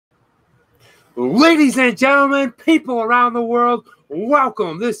Ladies and gentlemen, people around the world,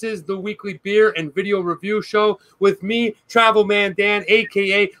 welcome. This is the weekly beer and video review show with me, Travel Man Dan,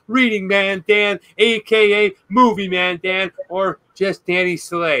 aka Reading Man Dan, aka Movie Man Dan, or just Danny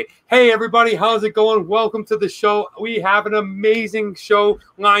Slay. Hey everybody, how's it going? Welcome to the show. We have an amazing show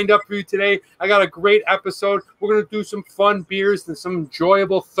lined up for you today. I got a great episode. We're going to do some fun beers and some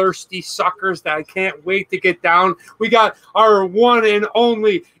enjoyable thirsty suckers that I can't wait to get down. We got our one and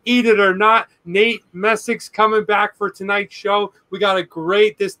only Eat It or Not, Nate Messick's coming back for tonight's show. We got a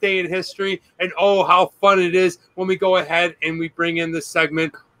great This Day in History, and oh, how fun it is when we go ahead and we bring in the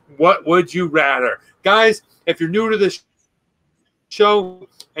segment, What Would You Rather? Guys, if you're new to this show,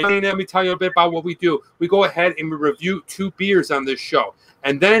 and let me tell you a bit about what we do. We go ahead and we review 2 beers on this show,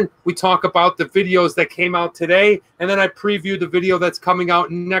 and then we talk about the videos that came out today, and then I preview the video that's coming out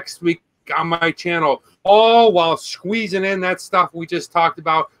next week on my channel, all while squeezing in that stuff we just talked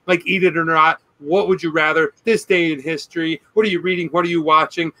about, like Eat It or Not, What Would You Rather, This Day in History, what are you reading, what are you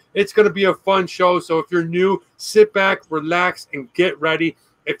watching. It's going to be a fun show, so if you're new, sit back, relax, and get ready.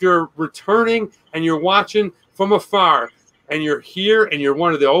 If you're returning and you're watching from afar, and you're here and you're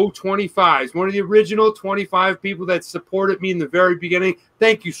one of the old 25s, one of the original 25 people that supported me in the very beginning,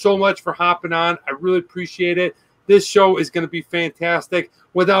 thank you so much for hopping on. I really appreciate it. This show is going to be fantastic.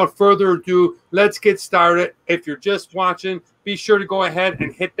 Without further ado, let's get started. If you're just watching, be sure to go ahead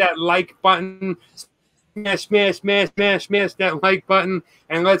and hit that like button. Smash that like button.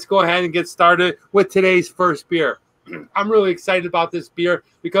 And let's go ahead and get started with today's first beer. I'm really excited about this beer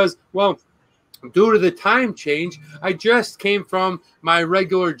because, well, due to the time change, I just came from my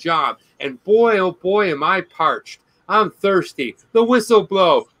regular job. And boy, oh boy, am I parched. I'm thirsty. The whistle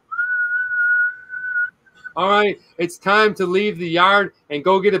blow. All right, it's time to leave the yard and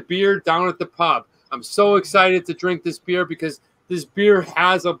go get a beer down at the pub. I'm so excited to drink this beer because this beer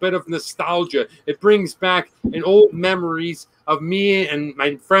has a bit of nostalgia. It brings back an old memories of me and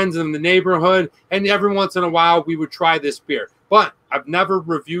my friends in the neighborhood, and every once in a while we would try this beer. But I've never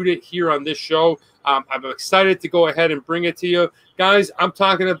reviewed it here on this show. I'm excited to go ahead and bring it to you. Guys, I'm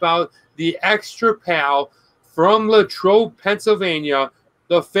talking about the Extra Pal from Latrobe, Pennsylvania,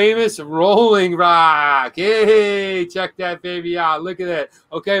 the famous Rolling Rock. Hey, check that baby out. Look at it.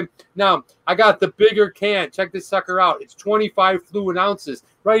 Okay, now I got the bigger can. Check this sucker out. It's 25 fluid ounces.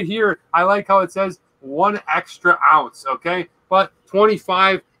 Right here, I like how it says 1 extra ounce, okay? But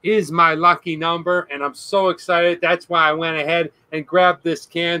 25 is my lucky number, and I'm so excited. That's why I went ahead and grabbed this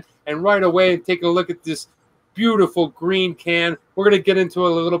can, and right away and take a look at this beautiful green can. We're going to get into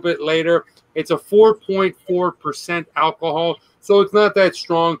it a little bit later. It's a 4.4% alcohol, so it's not that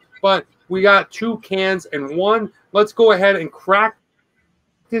strong, but we got 2 cans and 1. Let's go ahead and crack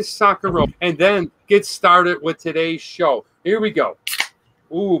this sucker open and then get started with today's show. Here we go.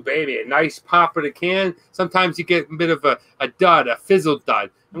 Ooh, baby, a nice pop of the can. Sometimes you get a bit of a dud, a fizzle dud.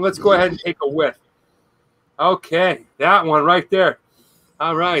 And let's go ahead and take a whiff. Okay, that one right there.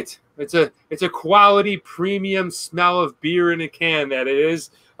 All right. It's a quality premium smell of beer in a can, that it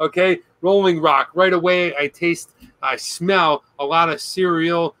is. Okay, Rolling Rock. Right away, I smell a lot of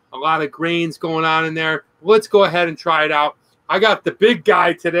cereal, a lot of grains going on in there. Let's go ahead and try it out. I got the big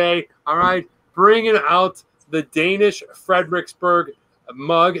guy today. All right, bringing out the Danish Frederiksberg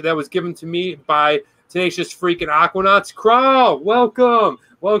mug that was given to me by Tenacious Freak and Aquanauts. Kral, welcome.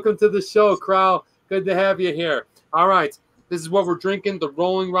 Welcome to the show, Kral. Good to have you here. All right. This is what we're drinking, the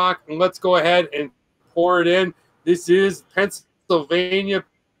Rolling Rock, and let's go ahead and pour it in. This is Pennsylvania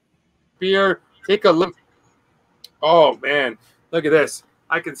beer. Take a look. Oh, man. Look at this.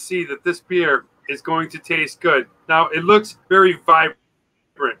 I can see that this beer is going to taste good. Now, it looks very vibrant.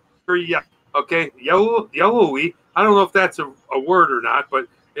 Very yellow. Okay, yellowy. I don't know if that's a word or not, but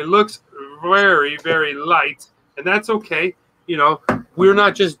it looks very, very light, and that's okay. You know, we're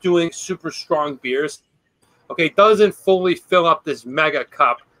not just doing super strong beers. Okay, it doesn't fully fill up this mega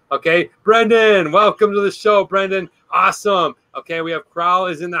cup. Okay, Brendan, welcome to the show, Brendan. Awesome. Okay, we have Kral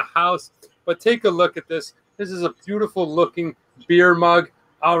is in the house, but take a look at this. This is a beautiful looking beer mug.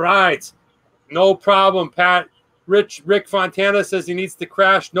 All right, no problem, Pat. Rick Fontana says he needs to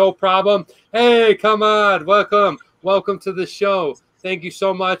crash. No problem. Hey, come on. Welcome. Welcome to the show. Thank you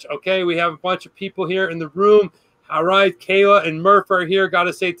so much. Okay, we have a bunch of people here in the room. All right, Kayla and Murph are here. Got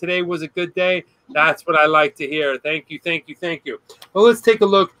to say today was a good day. That's what I like to hear. Thank you, thank you, thank you. Well, let's take a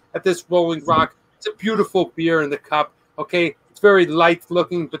look at this Rolling Rock. It's a beautiful beer in the cup. Okay, it's very light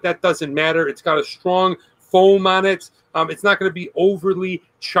looking, but that doesn't matter. It's got a strong foam on it. It's not going to be overly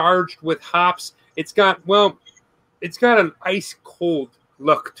charged with hops. It's got, well, it's got an ice cold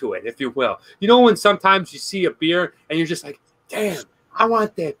look to it, if you will. You know when sometimes you see a beer and you're just like, damn, I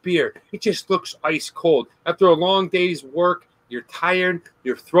want that beer. It just looks ice cold. After a long day's work, you're tired,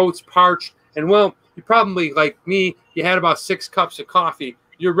 your throat's parched, and well, you probably, like me, you had about 6 cups of coffee.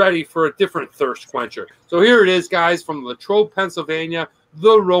 You're ready for a different thirst quencher. So here it is, guys, from Latrobe, Pennsylvania,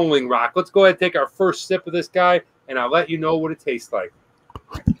 the Rolling Rock. Let's go ahead and take our first sip of this guy, and I'll let you know what it tastes like.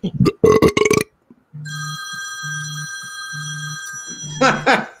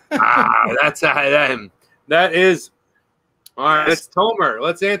 That is all right. It's Tomer.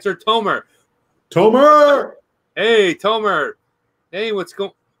 Let's answer Tomer. Tomer. Hey, Tomer. Hey, what's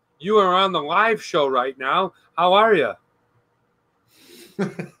going? You are on the live show right now. How are you?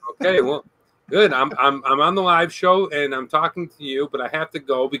 Okay, well, good. I'm on the live show and I'm talking to you, but I have to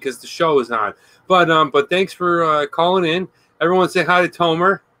go because the show is on. But thanks for calling in. Everyone say hi to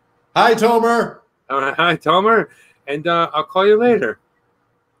Tomer. Hi, Tomer. Hi, Tomer. And I'll call you later.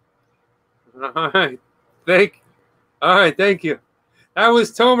 All right. Thank you. That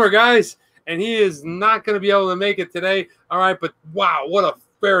was Tomer, guys. And he is not going to be able to make it today. All right, but wow, what a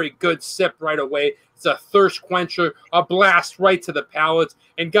very good sip right away. It's a thirst quencher, a blast right to the palate.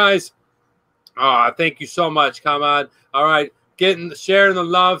 And guys, thank you so much. Come on. All right, sharing the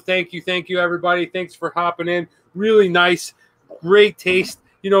love. Thank you, everybody. Thanks for hopping in. Really nice, great taste.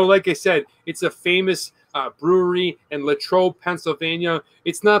 You know, like I said, it's a famous brewery in Latrobe, Pennsylvania.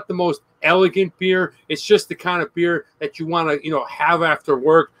 It's not the most elegant beer. It's just the kind of beer that you want to, have after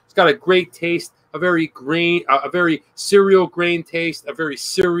work. It's got a great taste, a very cereal grain taste, a very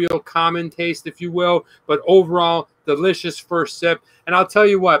cereal common taste, if you will. But overall, delicious first sip. And I'll tell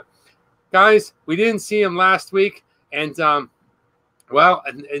you what, guys, we didn't see him last week, and and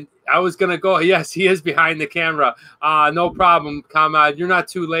I was gonna go. Yes, he is behind the camera. No problem, Kamad. You're not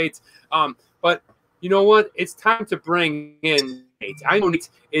too late. But you know what? It's time to bring in Nate. I know Nate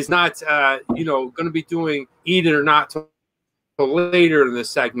is not, going to be doing Eat It or Not till later in this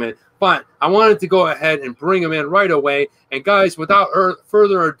segment, but I wanted to go ahead and bring him in right away. And guys, without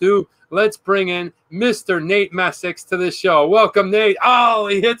further ado, let's bring in Mr. Nate Messick to the show. Welcome, Nate. Oh,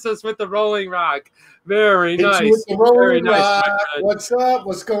 he hits us with the Rolling Rock. Very nice. Very nice. What's up?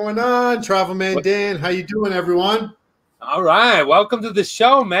 What's going on? Travelman Dan, how you doing, everyone? All right. Welcome to the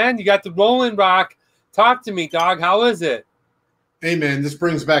show, man. You got the Rolling Rock. Talk to me, dog. How is it? Hey, man, this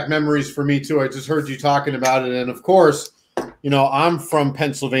brings back memories for me, too. I just heard you talking about it. And, of course, I'm from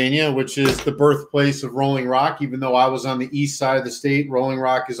Pennsylvania, which is the birthplace of Rolling Rock. Even though I was on the east side of the state, Rolling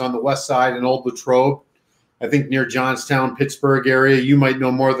Rock is on the west side in Old Latrobe, I think near Johnstown, Pittsburgh area. You might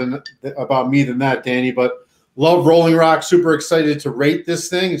know more about me than that, Danny, but love Rolling Rock. Super excited to rate this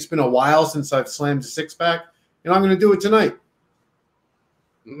thing. It's been a while since I've slammed a six-pack, and I'm going to do it tonight.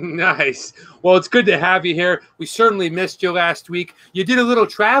 Nice. Well, it's good to have you here. We certainly missed you last week. You did a little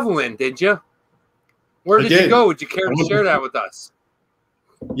traveling, did you? Where did you go? Would you care to share that with us?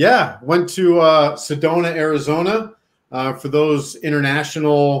 Yeah, went to Sedona, Arizona. For those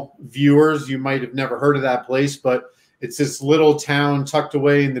international viewers, you might have never heard of that place, but it's this little town tucked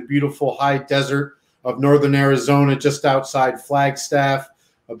away in the beautiful high desert of northern Arizona, just outside Flagstaff,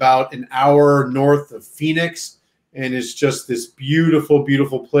 about an hour north of Phoenix. And it's just this beautiful,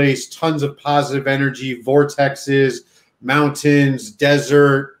 beautiful place. Tons of positive energy, vortexes, mountains,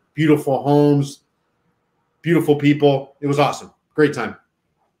 desert, beautiful homes, beautiful people. It was awesome. Great time.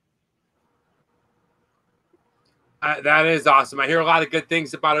 That is awesome. I hear a lot of good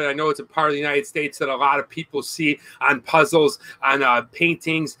things about it. I know it's a part of the United States that a lot of people see on puzzles, on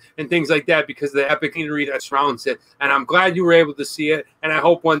paintings, and things like that because of the epic scenery that surrounds it. And I'm glad you were able to see it. And I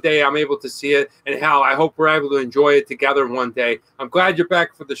hope one day I'm able to see it. And hell, I hope we're able to enjoy it together one day. I'm glad you're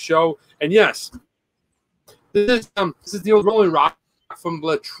back for the show. And yes, this is the old Rolling Rock from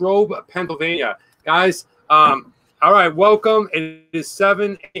Latrobe, Pennsylvania, guys. All right, welcome. It is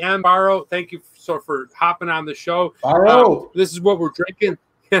 7 a.m. Barrow. Thank you for hopping on the show. This is what we're drinking.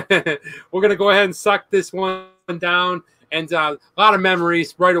 We're going to go ahead and suck this one down. And a lot of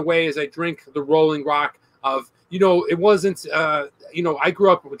memories right away as I drink the Rolling Rock of, it wasn't, I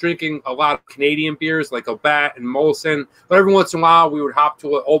grew up drinking a lot of Canadian beers like Labatt and Molson. But every once in a while, we would hop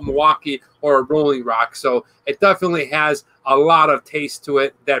to an Old Milwaukee or a Rolling Rock. So it definitely has a lot of taste to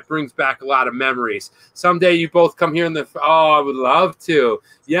it that brings back a lot of memories. Someday you both come here I would love to.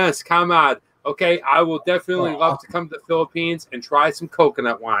 Yes, come on. Okay, I will definitely love to come to the Philippines and try some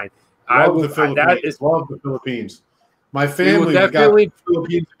coconut wine. Love the Philippines. My family, definitely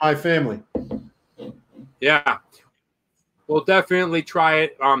Philippines. My family. Yeah, we'll definitely try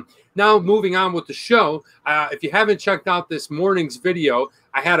it. Now moving on with the show. If you haven't checked out this morning's video,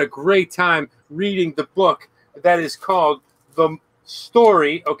 I had a great time reading the book that is called The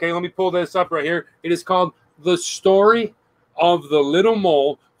Story. Okay, let me pull this up right here. It is called The Story of the Little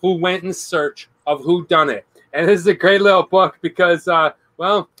Mole Who Went in Search of Whodunit. And this is a great little book because,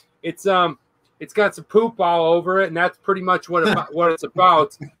 well, it's got some poop all over it, and that's pretty much what it's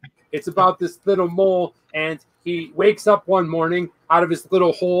about. It's about this little mole, and he wakes up one morning out of his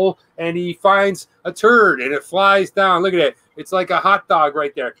little hole, and he finds a turd, and it flies down. Look at it. It's like a hot dog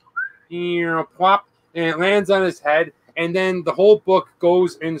right there. Plop, and it lands on his head, and then the whole book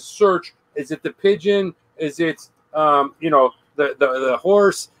goes in search. Is it the pigeon? Is it, the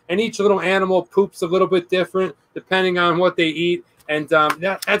horse? And each little animal poops a little bit different depending on what they eat. And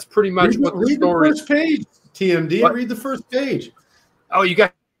that's pretty much what the story is. Read the first page, TMD. What? Read the first page. Oh, you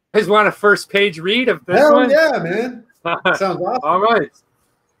guys want a first page read of this Hell one? Yeah, man. Sounds awesome. All right.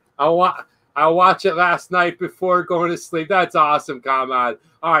 I'll watch it last night before going to sleep. That's awesome, Kamad.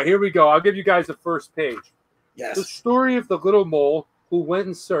 All right, here we go. I'll give you guys the first page. Yes. The Story of the Little Mole Who Went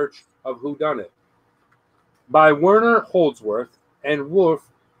in Search of Whodunit by Werner Holdsworth and Wolf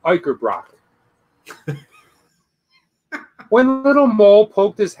Eikerbrock. When Little Mole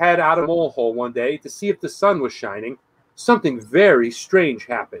poked his head out of a molehole one day to see if the sun was shining, something very strange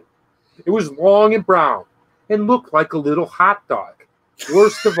happened. It was long and brown and looked like a little hot dog.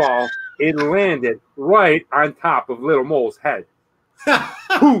 Worst of all, it landed right on top of Little Mole's head.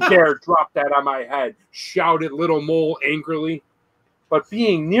 Who dared drop that on my head? Shouted Little Mole angrily. But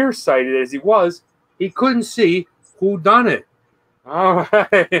being nearsighted as he was, he couldn't see who done it. All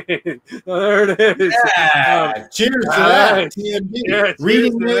right. There it is. Yeah. Cheers to that. Right. TMD. Yeah,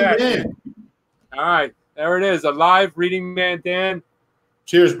 Reading Man Dan. All right. There it is. A live Reading Man Dan.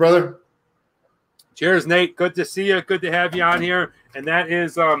 Cheers, brother. Cheers, Nate. Good to see you. Good to have you on here. And that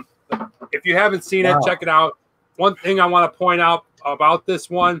is, if you haven't seen it, check it out. One thing I want to point out about this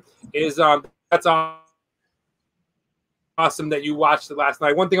one is that's awesome that you watched it last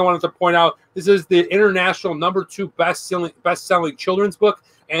night. One thing I wanted to point out, this is the international #2 best-selling children's book,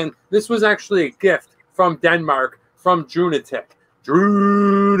 and this was actually a gift from Denmark, from Drunetik.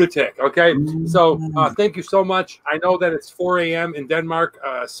 Okay? So thank you so much. I know that it's 4 a.m. in Denmark,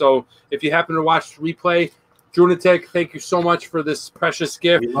 so if you happen to watch the replay, Drunetik, thank you so much for this precious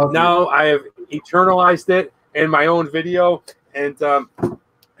gift. Now I have eternalized it in my own video, and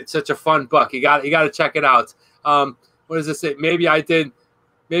it's such a fun book. You got to check it out. What does it say? Maybe I did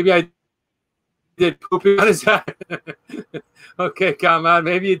pooping on his head. Okay, come on.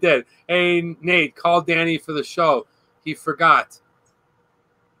 Maybe you did. Hey, Nate, call Danny for the show. He forgot.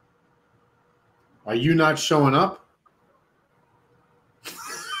 Are you not showing up?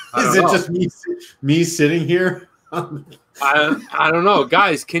 Is it just me sitting here? I don't know.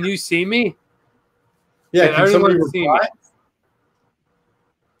 Guys, can you see me? Yeah, can somebody see me?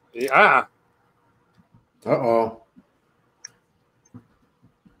 Yeah. Uh-oh.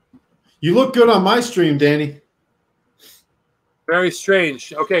 You look good on my stream, Danny. Very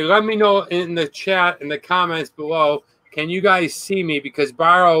strange. Okay, let me know in the chat, in the comments below. Can you guys see me? Because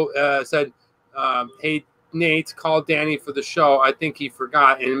Barrow said, hey, Nate, call Danny for the show. I think he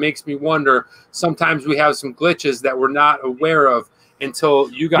forgot. And it makes me wonder. Sometimes we have some glitches that we're not aware of until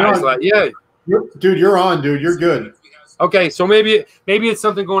you guys Dude, you're on, dude. You're good. Okay, so maybe it's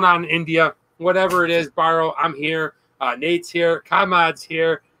something going on in India. Whatever it is, Barrow, I'm here. Nate's here. Kamad's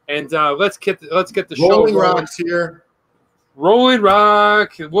here. And let's get the show rolling. Rock's here. Rolling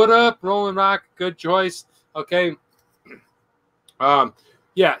Rock. What up, Rolling Rock? Good choice. Okay.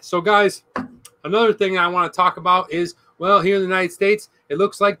 Yeah, so guys, another thing I want to talk about is, well, here in the United States, it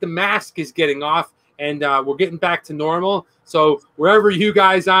looks like the mask is getting off, and we're getting back to normal. So wherever you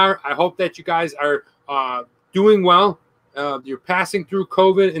guys are, I hope that you guys are doing well. You're passing through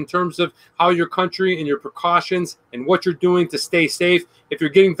COVID in terms of how your country and your precautions and what you're doing to stay safe. If you're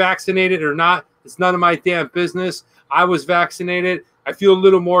getting vaccinated or not, it's none of my damn business. I was vaccinated. I feel a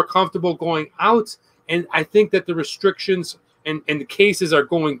little more comfortable going out, and I think that the restrictions and the cases are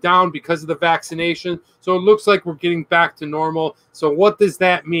going down because of the vaccination. So it looks like we're getting back to normal. So what does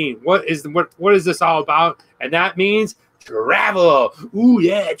that mean? What is this all about? And that means travel. Ooh,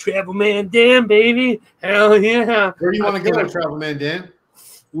 yeah, Travel Man Dan, baby. Hell yeah. Where do you want to go, Travel Man Dan?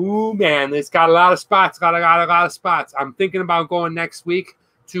 Ooh, man, it's got a lot of spots. Got a lot of spots. I'm thinking about going next week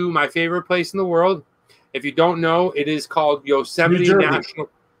to my favorite place in the world. If you don't know, it is called Yosemite National.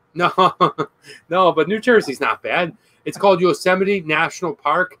 No, but New Jersey's not bad. It's called Yosemite National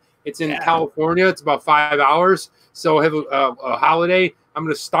Park. It's in California. It's about 5 hours. So I have a holiday. I'm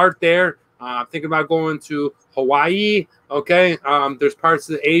going to start there. I'm thinking about going to Hawaii. Okay. There's parts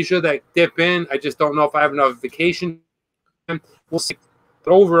of Asia that dip in. I just don't know if I have enough vacation. We'll see.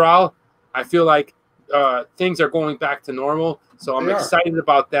 But overall, I feel like things are going back to normal. So I'm excited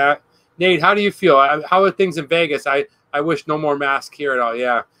about that. Nate, how do you feel? How are things in Vegas? I I wish no more masks here at all.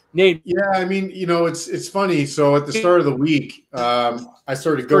 Yeah, Nate. Yeah, I mean, you know, it's funny. So at the start of the week, I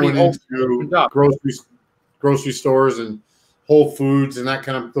started going opened into up. grocery stores and Whole Foods and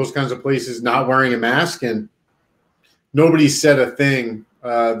those kinds of places, not wearing a mask, and nobody said a thing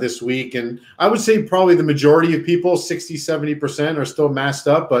this week. And I would say probably the majority of people, 60-70%, are still masked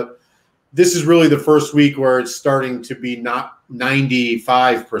up. But this is really the first week where it's starting to be not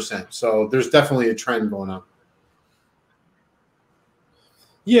 95%. So there's definitely a trend going on.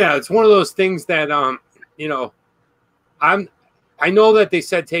 Yeah, it's one of those things that you know, I know that they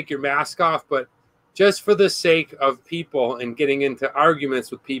said take your mask off, but just for the sake of people and getting into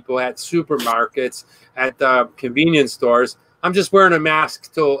arguments with people at supermarkets, at convenience stores, I'm just wearing a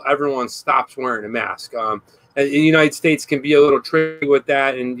mask till everyone stops wearing a mask. The United States can be a little tricky with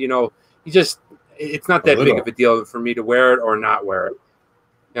that, and you know, it's not that big of a deal for me to wear it or not wear it.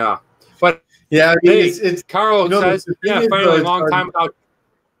 Yeah, but yeah, I mean, hey, it's Carl says, yeah, finally, a long time without.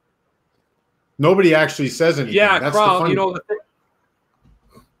 Nobody actually says anything. Yeah, that's Carl, you know,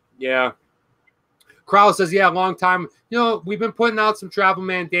 yeah. Carl says, yeah, a long time. You know, we've been putting out some Travel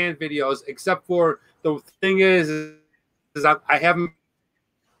Man Dan videos, except for the thing is I haven't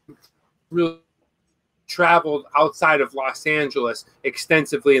really traveled outside of Los Angeles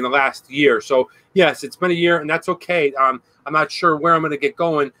extensively in the last year. So, yes, it's been a year, and that's okay. I'm not sure where I'm going to get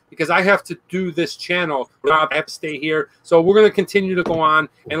going because I have to do this channel. I have to stay here. So we're going to continue to go on.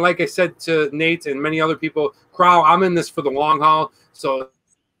 And like I said to Nate and many other people, Carl, I'm in this for the long haul. So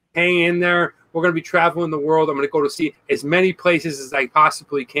hang in there. We're going to be traveling the world. I'm going to go to see as many places as I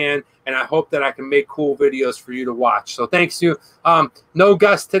possibly can, and I hope that I can make cool videos for you to watch. So thanks to no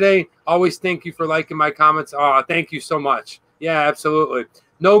guest today. Always thank you for liking my comments. Thank you so much. Yeah, absolutely.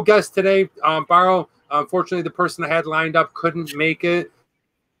 No guest today. Barrow, unfortunately, the person I had lined up couldn't make it.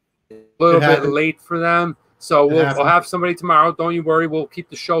 A little bit late for them. So we'll have somebody tomorrow. Don't you worry. We'll keep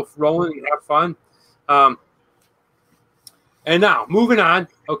the show rolling and have fun. And now, moving on,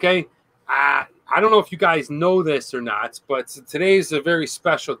 okay? I don't know if you guys know this or not, but today is a very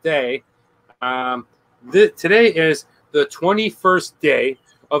special day. Today is the 21st day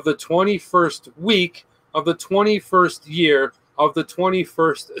of the 21st week of the 21st year of the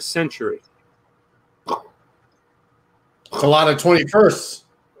 21st century. It's a lot of 21st.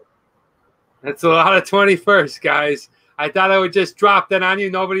 That's a lot of 21st, guys. I thought I would just drop that on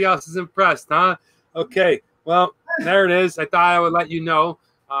you. Nobody else is impressed, huh? Okay, well, there it is. I thought I would let you know.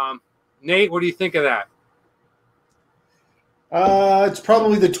 Nate, what do you think of that? It's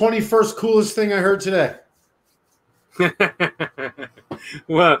probably the 21st coolest thing I heard today.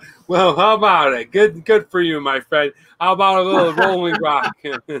 well, how about it? Good for you, my friend. How about a little Rolling Rock?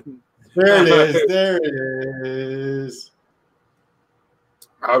 There it is. There it is.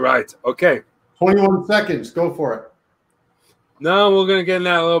 All right. Okay. 21 seconds. Go for it. No, we're going to get in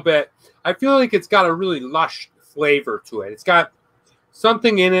that a little bit. I feel like it's got a really lush flavor to it. It's got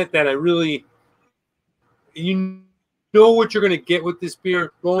something in it that you know what you're going to get with this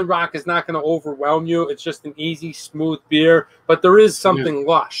beer. Rolling Rock is not going to overwhelm you. It's just an easy, smooth beer, but there is something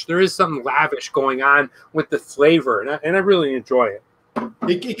lush. There is something lavish going on with the flavor, and I really enjoy it.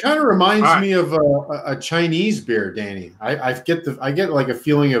 It kind of reminds me of a Chinese beer, Danny. I get like a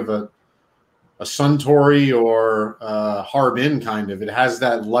feeling of a Suntory or Harbin kind of. It has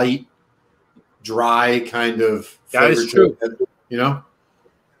that light, dry kind of flavor. That is true. You know?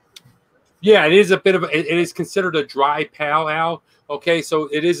 Yeah, it is a bit of it is considered a dry pale ale. Okay, so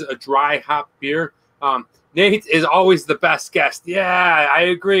it is a dry hop beer. Nate is always the best guest. Yeah, I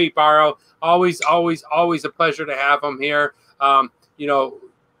agree, Barrow. Always a pleasure to have him here. You know,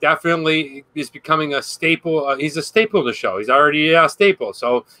 definitely is becoming a staple. He's a staple of the show. He's already a staple.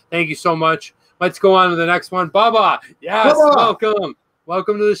 So thank you so much. Let's go on to the next one. Bubba. Yes, Bubba. Welcome.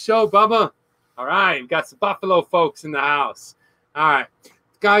 Welcome to the show, Bubba. All right, we've got some Buffalo folks in the house. All right,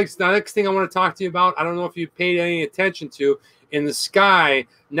 guys, the next thing I want to talk to you about, I don't know if you paid any attention to, in the sky,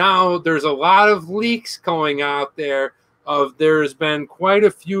 now there's a lot of leaks going out there of there's been quite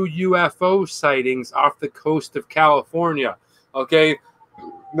a few UFO sightings off the coast of California, okay?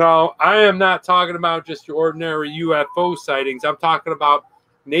 Now, I am not talking about just your ordinary UFO sightings. I'm talking about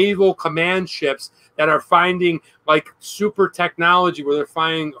naval command ships that are finding like super technology where they're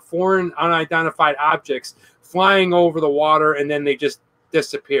finding foreign unidentified objects flying over the water and then they just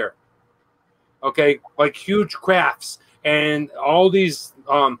disappear. Okay, like huge crafts and all these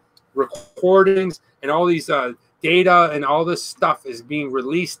recordings and all these data and all this stuff is being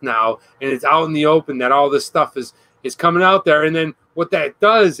released now, and it's out in the open that all this stuff is coming out there. And then what that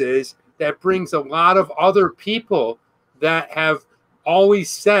does is that brings a lot of other people that have always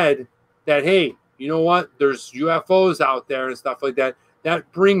said that, hey, you know what, there's UFOs out there and stuff like that,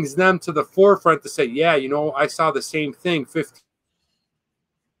 that brings them to the forefront to say, yeah, you know, I saw the same thing 15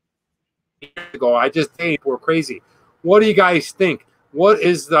 years ago. I just think we're crazy. What do you guys think? What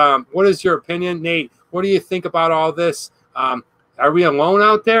is your opinion, Nate? What do you think about all this? Are we alone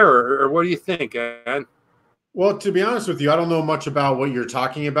out there, or what do you think, Ed? Well, to be honest with you, I don't know much about what you're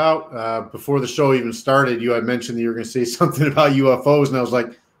talking about. Before the show even started, you had mentioned that you were going to say something about UFOs, and I was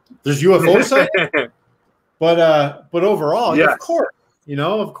like, "There's UFOs?" But overall, yes. Of course,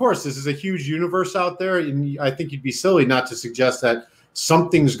 of course, this is a huge universe out there, and I think you'd be silly not to suggest that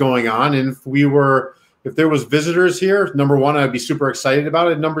something's going on. And if there was visitors here, number one, I'd be super excited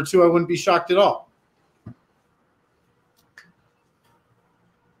about it. Number two, I wouldn't be shocked at all.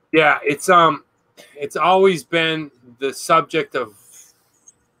 Yeah, it's always been the subject of,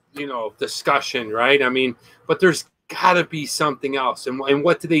 discussion, right? I mean, but there's got to be something else. And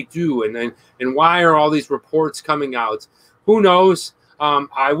what do they do? And why are all these reports coming out? Who knows?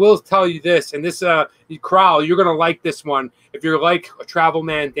 I will tell you this, and this, Crowell, you're going to like this one. If you're like a Travel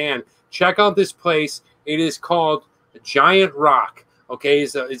Man Dan, check out this place. It is called Giant Rock. Okay,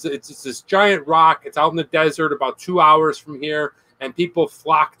 it's this giant rock. It's out in the desert, about 2 hours from here. And people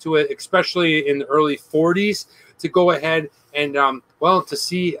flock to it, especially in the early 40s, to go ahead and, to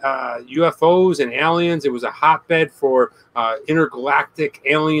see UFOs and aliens. It was a hotbed for intergalactic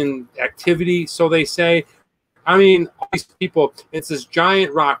alien activity, so they say. I mean, all these people, it's this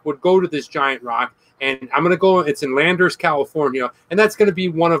giant rock, would go to this giant rock, and I'm going to go, it's in Landers, California, and that's going to be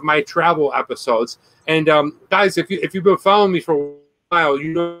one of my travel episodes. And, guys, if you've been following me for a while,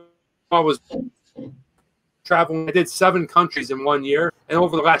 you know I was traveling. I did 7 countries in 1 year, and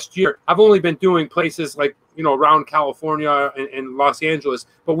over the last year I've only been doing places like around California and Los Angeles,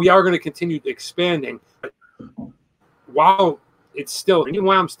 but we are going to continue expanding. While it's still, even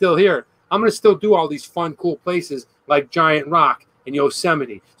while I'm still here, I'm going to still do all these fun, cool places like Giant Rock and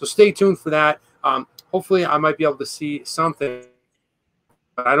Yosemite. So stay tuned for that. Hopefully I might be able to see something,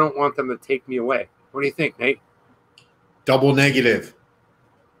 but I don't want them to take me away. What do you think, Nate? Double negative.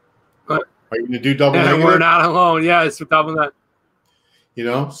 Are you going to do double negative? We're not alone. Yeah, it's double that.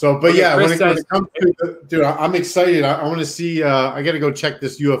 But yeah, when it comes to dude, I'm excited. I want to see. I got to go check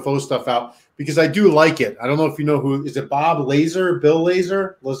this UFO stuff out because I do like it. I don't know if you know who is it. Bill Lazar. Bill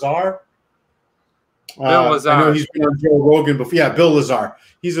Lazar. I know he's been on Joe Rogan before. Yeah, Bill Lazar.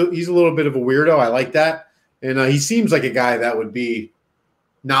 He's a little bit of a weirdo. I like that, and he seems like a guy that would be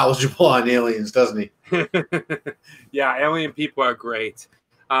knowledgeable on aliens, doesn't he? Yeah, alien people are great.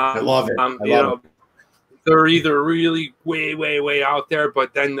 I love it. They're either really way, way, way out there,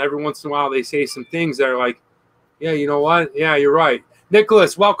 but then every once in a while they say some things that are like, yeah, you know what? Yeah, you're right.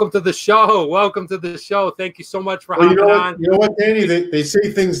 Nicholas, welcome to the show. Welcome to the show. Thank you so much for hopping on. You know what, Danny? They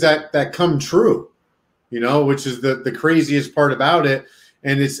say things that come true, which is the craziest part about it.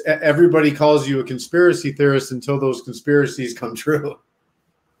 And it's everybody calls you a conspiracy theorist until those conspiracies come true.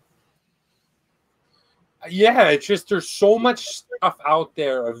 Yeah, it's just there's so much stuff out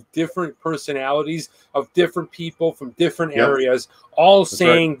there of different personalities, of different people from different areas, all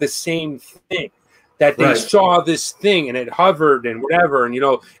saying the same thing, that they saw this thing and it hovered and whatever. And,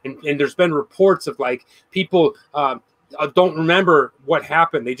 and there's been reports of like people don't remember what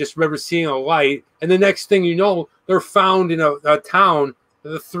happened. They just remember seeing a light. And the next thing you know, they're found in a town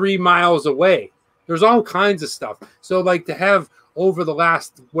 3 miles away. There's all kinds of stuff. So like to have over the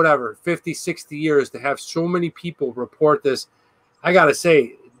last, 50, 60 years, to have so many people report this, I got to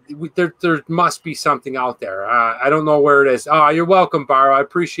say, there must be something out there. I don't know where it is. Oh, you're welcome, Barrow. I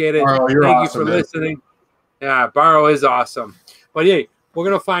appreciate it. Barrow, you're Thank awesome, you for man. listening. Yeah, Barrow is awesome. But hey, we're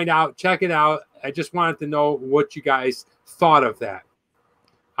going to find out. Check it out. I just wanted to know what you guys thought of that.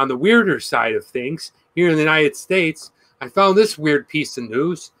 On the weirder side of things, here in the United States, I found this weird piece of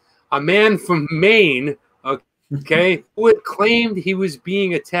news. A man from Maine, who had claimed he was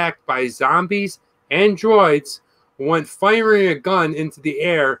being attacked by zombies and droids, went firing a gun into the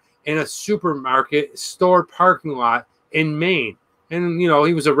air in a supermarket store parking lot in Maine. And,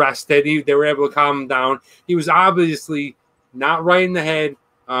 he was arrested. They were able to calm him down. He was obviously not right in the head.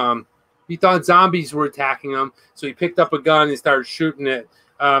 He thought zombies were attacking him. So he picked up a gun and started shooting it.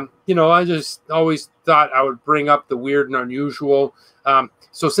 I just always thought I would bring up the weird and unusual.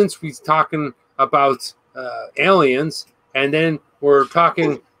 So since we're talking about aliens, and then we're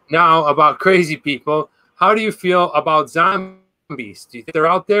talking now about crazy people, how do you feel about zombies? Do you think they're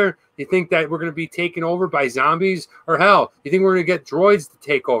out there? Do you think that we're going to be taken over by zombies? Or hell, do you think we're going to get droids to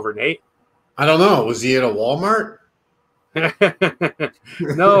take over, Nate? I don't know. Was he at a Walmart?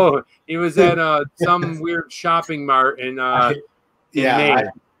 No, he was at some weird shopping mart in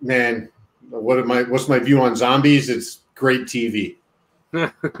man, what's my view on zombies? It's great TV.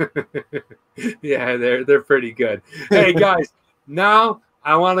 Yeah, they're pretty good. Hey guys, now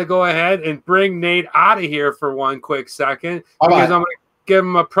I want to go ahead and bring Nate out of here for one quick second because I'm going to give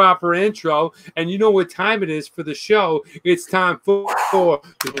him a proper intro. And you know what time it is for the show? It's time for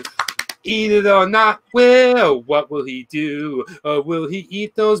Eat It or Not. Well, what will he do? Will he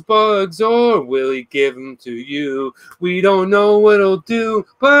eat those bugs or will he give them to you? We don't know what he'll do,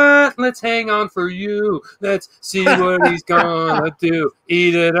 but let's hang on for you. Let's see what he's gonna do.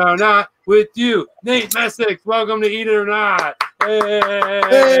 Eat it or not with you, Nate Messick. Welcome to Eat It or Not.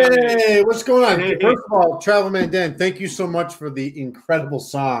 Hey, what's going on? First of all, Travelman Dan, thank you so much for the incredible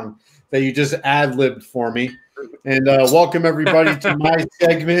song that you just ad-libbed for me. And welcome everybody to my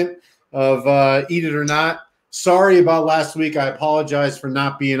segment of Eat It or Not. Sorry about last week. I apologize for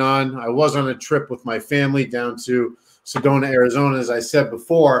not being on. I was on a trip with my family down to Sedona, Arizona, as I said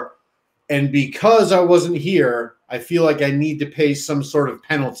before. And because I wasn't here, I feel like I need to pay some sort of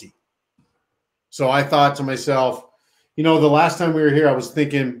penalty. So I thought to myself, the last time we were here, I was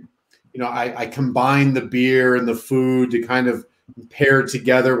thinking, I combined the beer and the food to kind of pair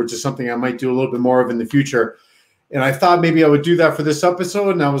together, which is something I might do a little bit more of in the future. And I thought maybe I would do that for this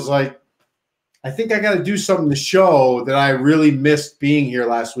episode. And I was like, I think I got to do something to show that I really missed being here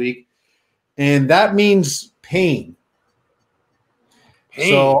last week. And that means pain.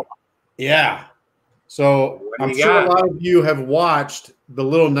 So, yeah. So I'm sure a lot of you have watched the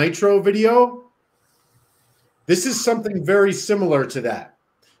Little Nitro video. This is something very similar to that.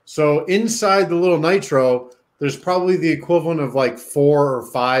 So inside the Little Nitro, there's probably the equivalent of like 4 or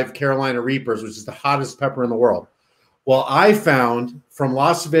 5 Carolina Reapers, which is the hottest pepper in the world. Well, I found from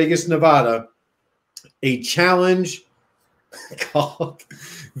Las Vegas, Nevada, a challenge called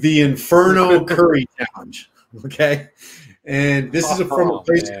the Inferno Curry Challenge. Okay. And this is from a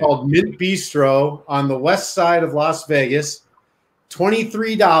place called Mint Bistro on the west side of Las Vegas.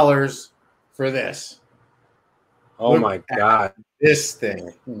 $23 for this. Oh, my God. This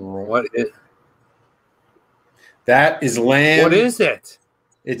thing. What is that? Is lamb. What is it?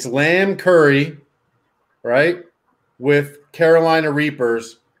 It's lamb curry, right? With Carolina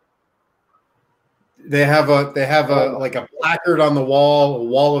Reapers. They have a like a placard on the wall, a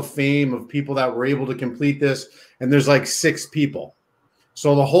wall of fame of people that were able to complete this, and there's like 6 people.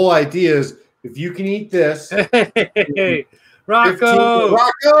 So the whole idea is if you can eat this, hey, Rocco,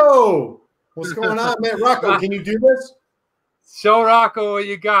 what's going on, man? Rocco, can you do this? Show Rocco what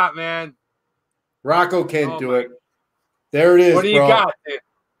you got, man. Rocco can't do it. There it is. What do you got, dude?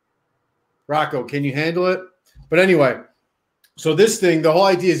 Rocco, can you handle it? But anyway, so this thing, the whole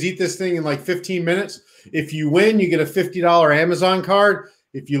idea is eat this thing in like 15 minutes. If you win, you get a $50 Amazon card.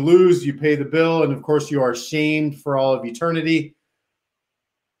 If you lose, you pay the bill. And of course, you are shamed for all of eternity.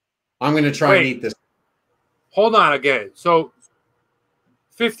 I'm going to try and eat this. Hold on again. So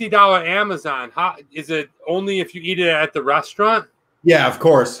 $50 Amazon. How, is it only if you eat it at the restaurant? Yeah, of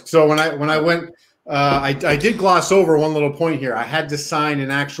course. So when I went, I did gloss over one little point here. I had to sign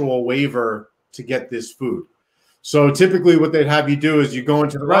an actual waiver to get this food. So typically what they'd have you do is you go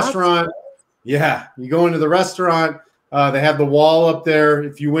into the restaurant. Yeah, you go into the restaurant. They have the wall up there.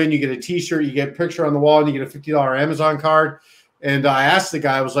 If you win, you get a T-shirt. You get a picture on the wall, and you get a $50 Amazon card. And I asked the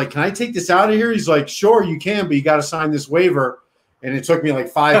guy, I was like, can I take this out of here? He's like, sure, you can, but you got to sign this waiver. And it took me like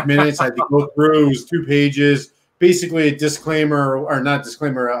 5 minutes. I had to go through. It was 2 pages. Basically a disclaimer, or not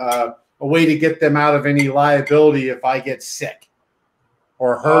disclaimer, a way to get them out of any liability if I get sick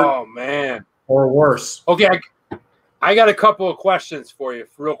or hurt. Oh, man. Or worse. Okay, I got a couple of questions for you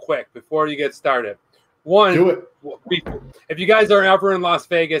real quick before you get started. One, do it. If you guys are ever in Las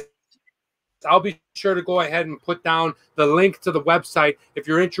Vegas, I'll be sure to go ahead and put down the link to the website. If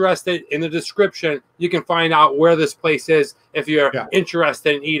you're interested, in the description, you can find out where this place is if you're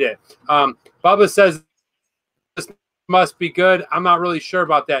interested and eat it. Bubba says this must be good. I'm not really sure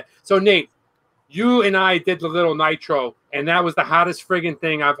about that. So, Nate, you and I did the Little Nitro, and that was the hottest friggin'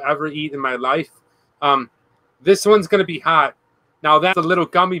 thing I've ever eaten in my life. This one's going to be hot. Now, that's a little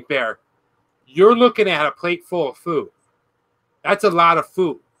gummy bear. You're looking at a plate full of food. That's a lot of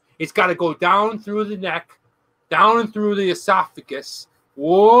food. It's got to go down through the neck, down and through the esophagus.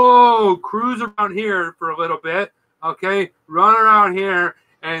 Whoa, cruise around here for a little bit. Okay, run around here,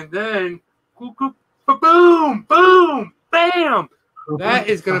 and then boom, boom, bam. That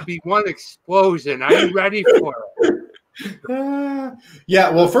is going to be one explosion. Are you ready for it? Yeah,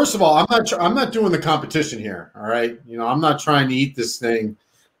 well, first of all, I'm not doing the competition here. All right, I'm not trying to eat this thing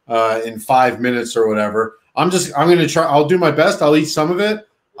in 5 minutes or whatever. I'm going to try. I'll do my best. I'll eat some of it.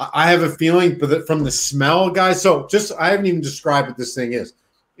 I have a feeling from the smell, guys. So I haven't even described what this thing is.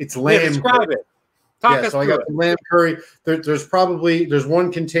 It's lamb. Describe it. Talk us so I through got it. the lamb curry. There's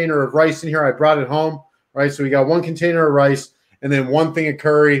one container of rice in here. I brought it home, right? So we got one container of rice and then one thing of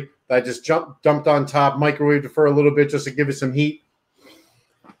curry that I just dumped on top, microwaved it for a little bit just to give it some heat.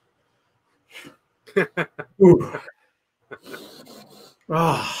 Ooh.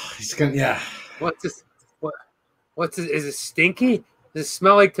 Oh, he's gonna, yeah. What's this? What's this? Is it stinky? Does it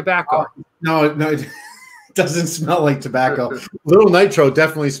smell like tobacco? No, it doesn't smell like tobacco. Little Nitro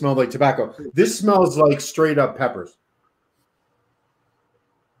definitely smelled like tobacco. This smells like straight up peppers.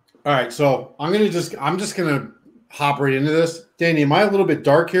 All right, so I'm just gonna hop right into this. Danny, am I a little bit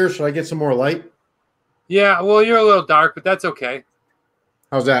dark here? Should I get some more light? Yeah, well, you're a little dark, but that's okay.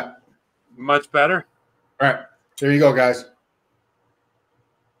 How's that? Much better. All right, there you go, guys.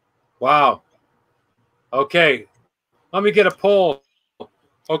 Wow. Okay, let me get a poll.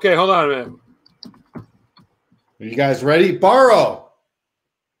 Okay, hold on a minute. Are you guys ready? Barrow,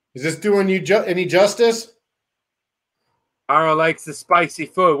 is this doing you any justice? Barrow likes the spicy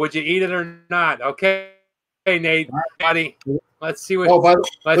food. Would you eat it or not? Okay, hey Nate, buddy, let's see what you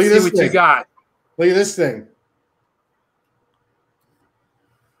got. Look at this thing.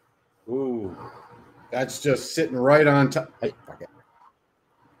 Ooh, that's just sitting right on top. Hey, okay.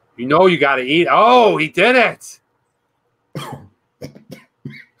 You know you got to eat. Oh, he did it.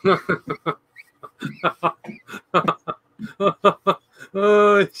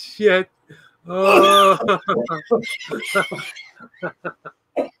 Oh shit! Oh.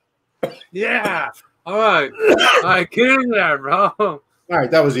 Yeah. All right. Get in there, bro. All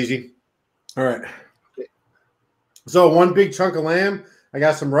right, that was easy. All right. So one big chunk of lamb. I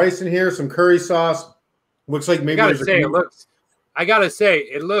got some rice in here, some curry sauce. Looks like maybe I gotta say,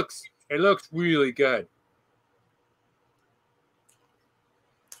 it looks really good.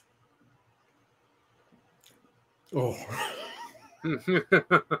 Oh.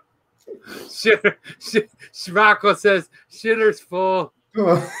 Schmackel says shitter's full.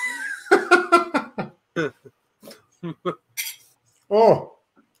 Oh.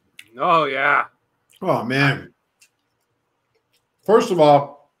 Oh yeah. Oh man. First of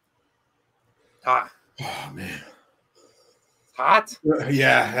all, hot. Oh man. Hot?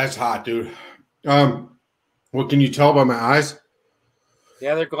 Yeah, that's hot, dude. What can you tell by my eyes?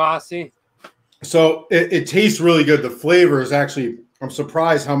 Yeah, they're glossy. So it tastes really good. The flavor is actually, I'm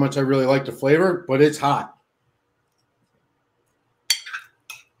surprised how much I really like the flavor, but it's hot.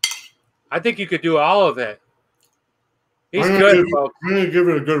 I think you could do all of it. He's good, folks. I'm going to give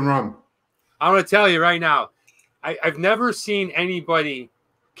it a good run. I'm going to tell you right now, I've never seen anybody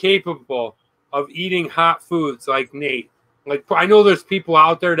capable of eating hot foods like Nate. Like, I know there's people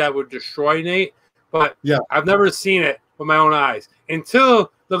out there that would destroy Nate, but yeah, I've never seen it with my own eyes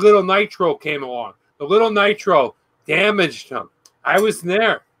until the little Nitro came along. The little Nitro damaged him. I was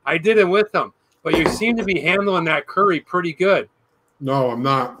there. I did it with him. But you seem to be handling that curry pretty good. No, I'm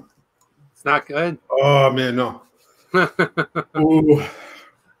not. It's not good? Oh, man, no. Ooh.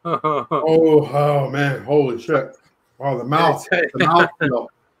 Oh, man. Holy shit. Oh, the mouth. The mouth.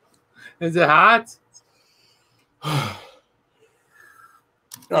 Is it hot?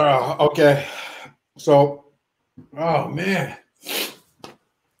 Okay. So, oh, man.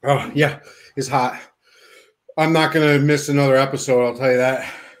 Oh, yeah. It's hot. I'm not going to miss another episode, I'll tell you that.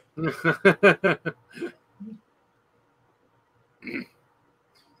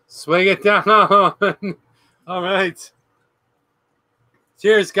 Swing it down. All right.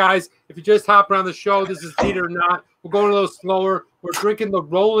 Cheers, guys. If you just hop around the show, this is Heat or Not. We're going a little slower. We're drinking the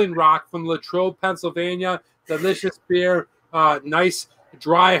Rolling Rock from Latrobe, Pennsylvania. Delicious beer. Nice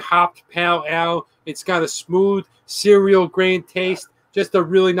dry hopped pale ale. It's got a smooth cereal grain taste. Just a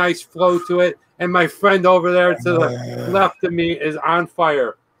really nice flow to it. And my friend over there to the left of me is on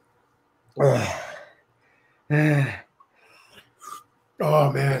fire. Oh, man.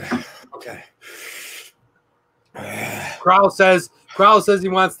 Okay. Crowell says he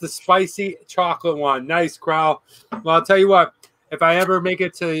wants the spicy chocolate one. Nice, Crowell. Well, I'll tell you what. If I ever make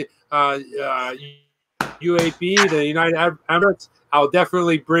it to UAB, the United Arab Emirates, I'll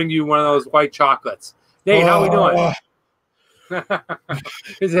definitely bring you one of those white chocolates. Nate, how we doing?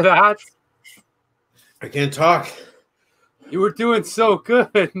 Is it hot? I can't talk. You were doing so good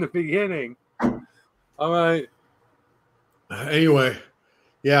in the beginning. All right. Anyway,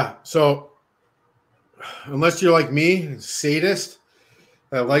 yeah. So, unless you're like me, a sadist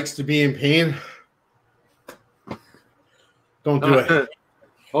that likes to be in pain, don't do it.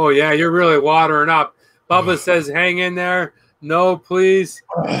 Oh, yeah, you're really watering up. Bubba says, hang in there. No, please.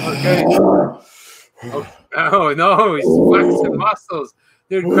 Okay. Oh, no, he's flexing muscles.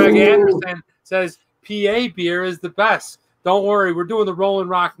 Dude, Craig Anderson says, PA beer is the best. Don't worry, we're doing the Rolling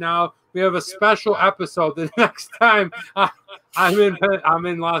Rock now. We have a special episode. The next time I'm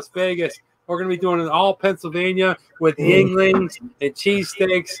in Las Vegas, we're going to be doing it all Pennsylvania with Yinglings and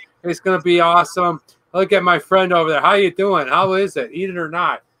cheesesteaks. It's going to be awesome. Look at my friend over there. How you doing? How is it? Eat it or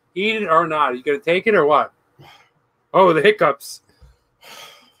not? Eat it or not? Are you going to take it or what? Oh, the hiccups.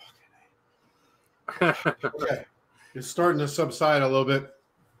 Okay. It's starting to subside a little bit.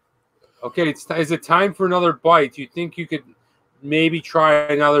 Okay, is it time for another bite? Do you think you could maybe try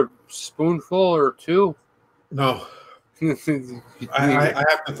another spoonful or two? No. I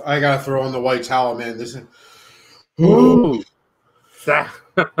gotta throw in the white towel, man. This is ooh.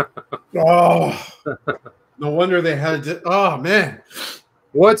 Oh, no wonder they had to. Oh man,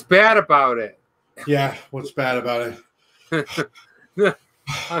 what's bad about it? Yeah, what's bad about it?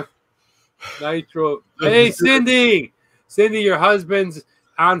 Nitro. Hey, Cindy, your husband's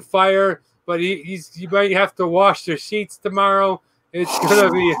on fire, but you might have to wash the sheets tomorrow. It's gonna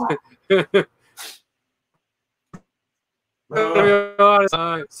be.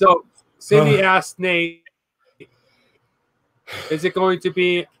 So Cindy asked Nate, is it going to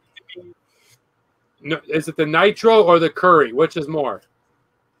be, is it the nitro or the curry? Which is more?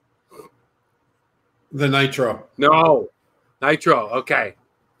 The nitro. No, nitro. Okay.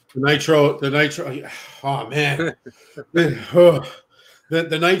 The nitro. Oh man,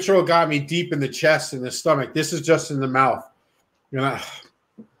 the nitro got me deep in the chest and the stomach. This is just in the mouth. You know,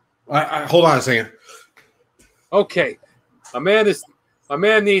 I hold on a second. Okay. A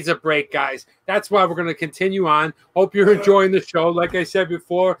man needs a break, guys. That's why we're going to continue on. Hope you're enjoying the show. Like I said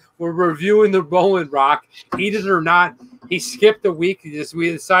before, we're reviewing the Rolling Rock. Eat it or not. He skipped a week. We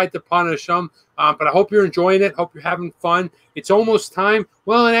decided to punish him. But I hope you're enjoying it. Hope you're having fun. It's almost time.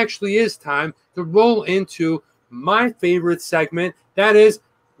 Well, it actually is time to roll into my favorite segment. That is,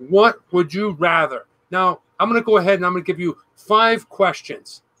 what would you rather? Now, I'm going to go ahead and I'm going to give you 5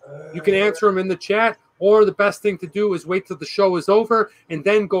 questions. You can answer them in the chat. Or the best thing to do is wait till the show is over and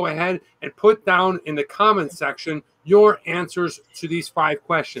then go ahead and put down in the comment section your answers to these 5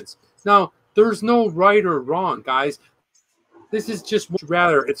 questions. Now, there's no right or wrong, guys. This is just what you'd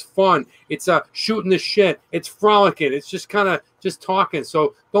rather. It's fun. It's shooting the shit. It's frolicking. It's just kind of just talking.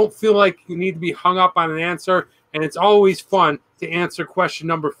 So don't feel like you need to be hung up on an answer. And it's always fun to answer question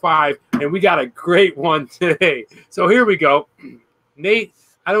number 5. And we got a great one today. So here we go. Nate,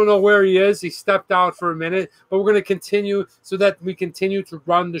 I don't know where he is. He stepped out for a minute, but we're going to continue so that we continue to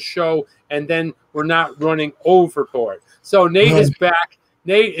run the show and then we're not running overboard. So Nate is back.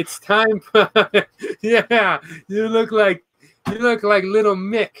 Nate, it's time. Yeah, you look like little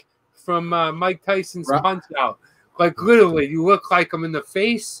Mick from Mike Tyson's Punch Out. Like literally, you look like him in the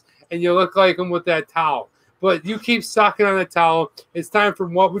face and you look like him with that towel. But you keep sucking on the towel. It's time for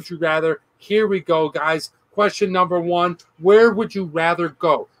What Would You Rather. Here we go, guys. Question number 1, where would you rather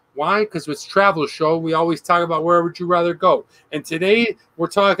go? Why? Because it's travel show. We always talk about where would you rather go. And today we're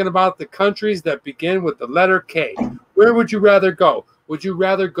talking about the countries that begin with the letter K. Where would you rather go? Would you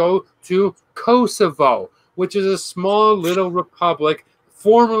rather go to Kosovo, which is a small little republic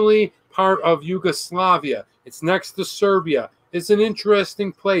formerly part of Yugoslavia? It's next to Serbia. It's an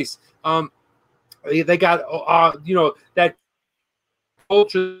interesting place. They got, that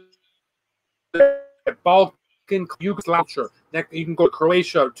culture, Balkan Yugoslavia. You can go to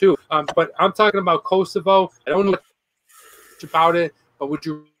Croatia too. But I'm talking about Kosovo. I don't know much about it, but would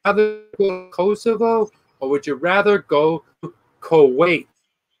you rather go to Kosovo or would you rather go to Kuwait?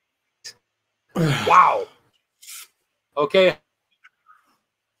 Wow. Okay.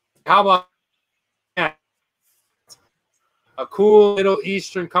 How about that? A cool little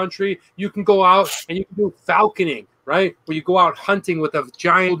Eastern country. You can go out and you can do falconing, right? Where you go out hunting with a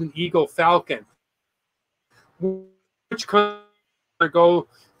giant golden eagle falcon. Which country to go?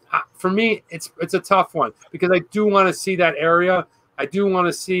 For me, it's a tough one because I do want to see that area. I do want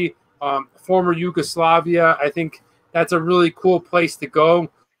to see former Yugoslavia. I think that's a really cool place to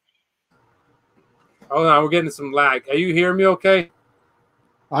go. Hold on, we're getting some lag. Are you hearing me okay?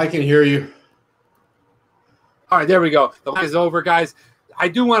 I can hear you. All right, there we go. The lag is over, guys. I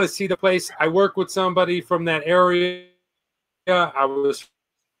do want to see the place. I work with somebody from that area. I was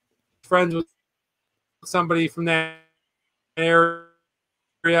friends with somebody from that area.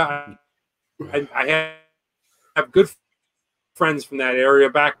 I have good friends from that area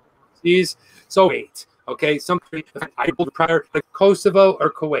back overseas. So wait, okay, something I pulled prior, like Kosovo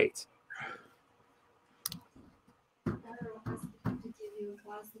or Kuwait.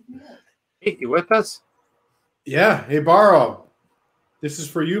 Hey, you with us? Yeah. Hey, Barrow. This is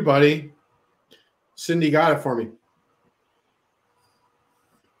for you, buddy. Cindy got it for me.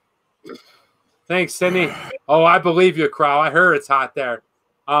 Thanks, Sydney. Oh, I believe you, Crow. I heard it's hot there.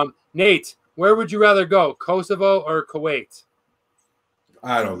 Nate, where would you rather go, Kosovo or Kuwait?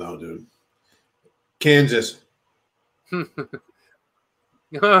 I don't know, dude. Kansas.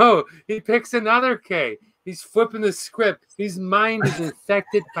 Oh, he picks another K. He's flipping the script. His mind is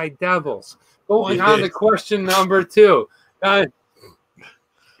infected by devils. Going on to question number 2.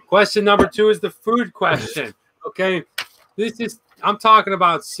 Question number 2 is the food question. Okay, I'm talking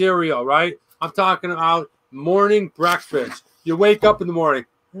about cereal, right? I'm talking about morning breakfast. You wake up in the morning,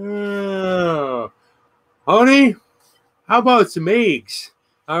 honey, how about some eggs?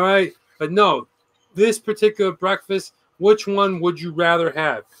 All right, but no, this particular breakfast, which one would you rather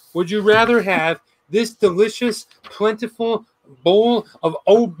have? Would you rather have this delicious, plentiful bowl of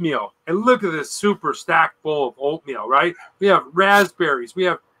oatmeal? And look at this super stacked bowl of oatmeal, right? We have raspberries, we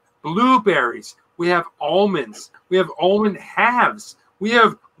have blueberries, we have almonds, we have almond halves, we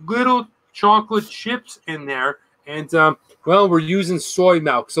have little chocolate chips in there, and well, we're using soy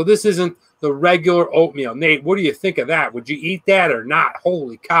milk, so this isn't the regular oatmeal. Nate, what do you think of that? Would you eat that or not?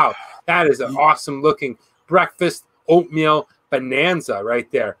 Holy cow, that is an awesome looking breakfast oatmeal bonanza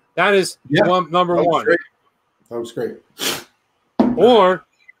right there. That is number 1. Great. That was great. Or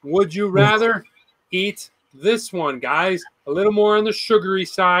would you rather eat this one, guys? A little more on the sugary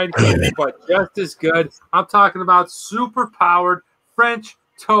side, but just as good. I'm talking about super powered French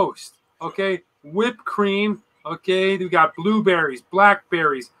toast. Okay, whipped cream. Okay, we got blueberries,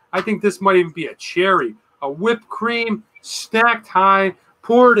 blackberries. I think this might even be a cherry. A whipped cream stacked high,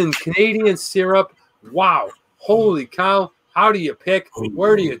 poured in Canadian syrup. Wow, holy cow! How do you pick?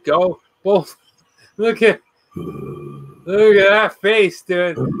 Where do you go? Both. Look at that face,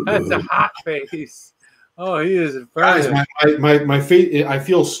 dude. That's a hot face. Oh, he is impressive. Guys, my face, I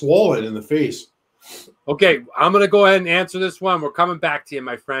feel swollen in the face. Okay, I'm going to go ahead and answer this one. We're coming back to you,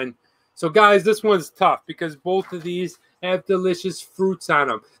 my friend. So, guys, this one's tough because both of these have delicious fruits on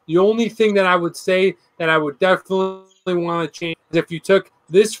them. The only thing that I would say that I would definitely want to change is if you took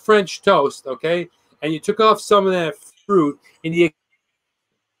this French toast, okay, and you took off some of that fruit and you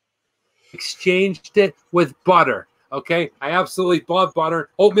exchanged it with butter. Okay, I absolutely love butter.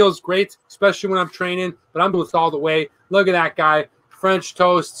 Oatmeal is great, especially when I'm training, but I'm doing this all the way. Look at that guy. French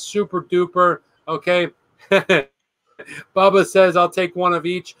toast, super duper. Okay. Bubba says, I'll take one of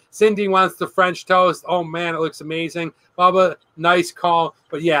each. Cindy wants the French toast. Oh, man, it looks amazing. Bubba, nice call.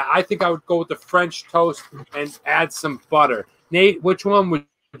 But, yeah, I think I would go with the French toast and add some butter. Nate, which one would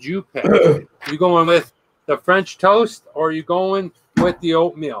you pick? Are you going with the French toast or are you going with the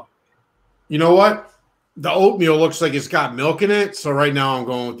oatmeal? You know what? The oatmeal looks like it's got milk in it, so right now I'm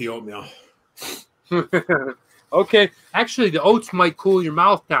going with the oatmeal. Okay. Actually, the oats might cool your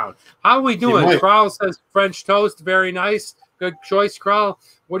mouth down. How are we doing? Carl says French toast. Very nice. Good choice, Carl.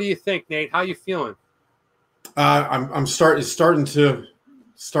 What do you think, Nate? How you feeling? I'm starting to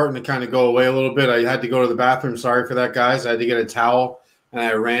kind of go away a little bit. I had to go to the bathroom. Sorry for that, guys. I had to get a towel, and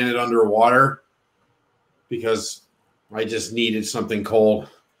I ran it under water because I just needed something cold.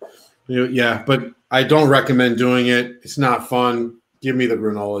 Yeah, but I don't recommend doing it. It's not fun. Give me the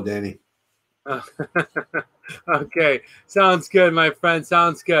granola, Danny. Okay. Sounds good, my friend.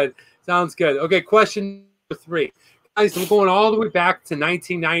 Sounds good. Sounds good. Okay, question number 3. Guys, I'm going all the way back to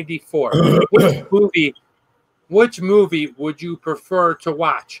 1994. Which movie would you prefer to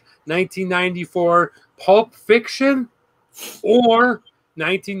watch? 1994 Pulp Fiction or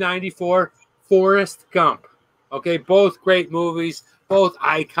 1994 Forrest Gump? Okay, both great movies, both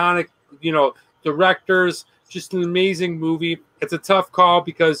iconic, directors, just an amazing movie. It's a tough call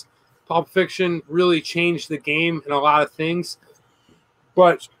because Pulp Fiction really changed the game in a lot of things.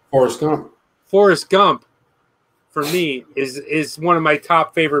 But Forrest Gump, for me, is one of my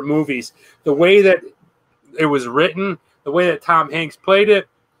top favorite movies. The way that it was written, the way that Tom Hanks played it.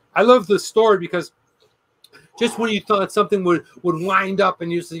 I love the story because just when you thought something would wind up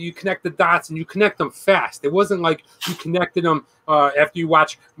and you connect the dots and you connect them fast. It wasn't like you connected them after you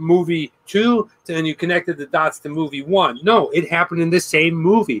watch movie 2 and you connected the dots to movie 1. No, it happened in the same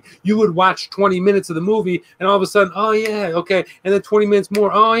movie. You would watch 20 minutes of the movie and all of a sudden, oh yeah, okay, and then 20 minutes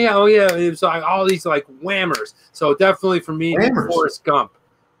more, oh yeah. It was like all these like whammers. So definitely for me, Forrest Gump.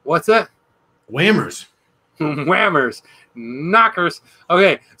 What's that? Whammers. Whammers. Knockers.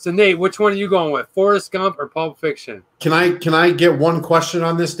 Okay, so Nate, which one are you going with? Forrest Gump or Pulp Fiction? Can I get one question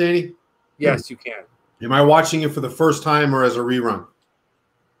on this, Danny? Yes, you can. Am I watching it for the first time or as a rerun?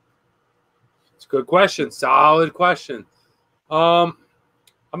 It's a good question. Solid question. I'm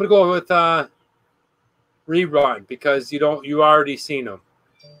gonna go with rerun because you already seen them.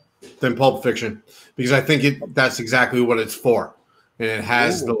 Then Pulp Fiction, because I think that's exactly what it's for. and it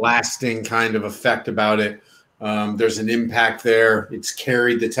has the lasting kind of effect about it. There's an impact there. It's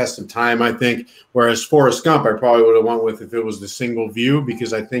carried the test of time, I think. Whereas Forrest Gump, I probably would have went with if it was the single view,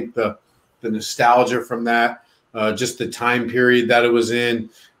 because I think the nostalgia from that, just the time period that it was in,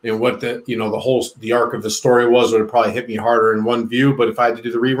 and what the arc of the story was, would have probably hit me harder in one view. But if I had to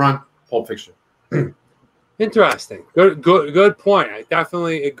do the rerun, Pulp Fiction. Interesting. Good point. I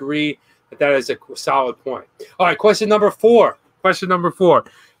definitely agree that is a solid point. All right, question number 4.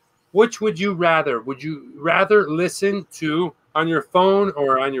 Which would you rather? Would you rather listen to on your phone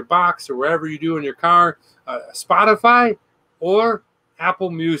or on your box or wherever you do in your car, Spotify or Apple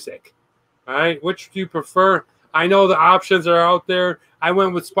Music? All right, which do you prefer? I know the options are out there. I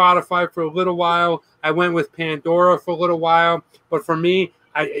went with Spotify for a little while. I went with Pandora for a little while. But for me,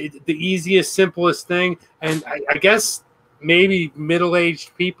 the easiest, simplest thing, and I guess maybe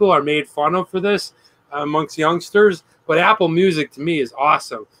middle-aged people are made fun of for this amongst youngsters, but Apple Music to me is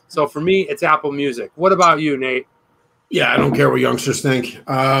awesome. So for me, it's Apple Music. What about you, Nate? Yeah, I don't care what youngsters think.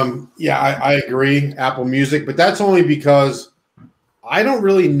 I agree, Apple Music, but that's only because I don't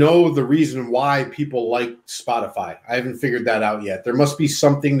really know the reason why people like Spotify. I haven't figured that out yet. There must be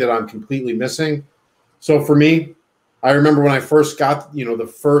something that I'm completely missing. So for me, I remember when I first got,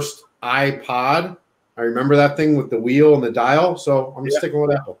 the first iPod. I remember that thing with the wheel and the dial. So I'm sticking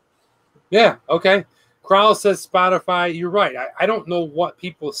with Apple. Yeah, okay. Carl says Spotify. You're right. I don't know what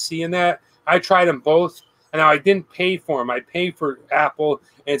people see in that. I tried them both, and I didn't pay for them. I paid for Apple,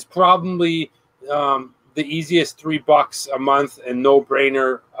 and it's probably the easiest $3 a month and no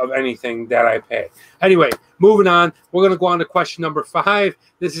brainer of anything that I pay. Anyway, moving on. We're going to go on to question number 5.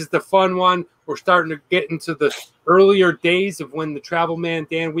 This is the fun one. We're starting to get into the earlier days of when the Travel Man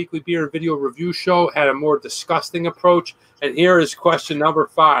Dan Weekly Beer and Video Review Show had a more disgusting approach. And here is question number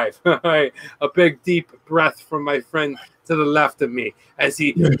 5. A big deep breath from my friend to the left of me as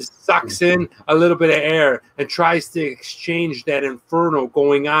he sucks in a little bit of air and tries to exchange that inferno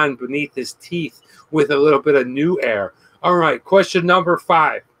going on beneath his teeth with a little bit of new air. All right, question number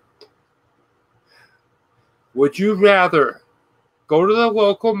 5. Would you rather go to the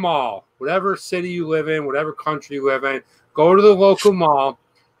local mall, whatever city you live in, whatever country you live in, go to the local mall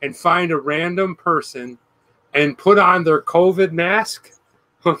and find a random person and put on their COVID mask?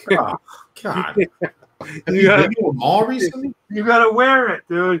 Okay. Oh, God. Have you been to a mall recently? You got to wear it,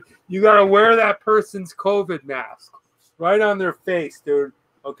 dude. You got to wear that person's COVID mask right on their face, dude.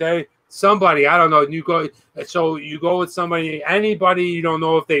 Okay? Somebody, I don't know. You go with somebody, anybody, you don't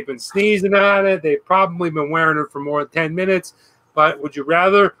know if they've been sneezing on it. They've probably been wearing it for more than 10 minutes. But would you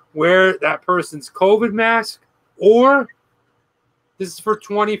rather wear that person's COVID mask, or this is for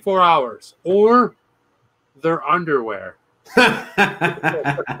 24 hours, or their underwear?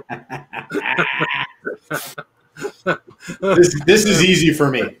 This is easy for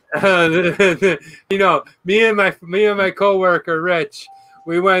me. Me and my coworker Rich,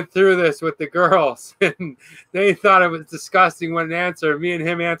 we went through this with the girls, and they thought it was disgusting when an answer. Me and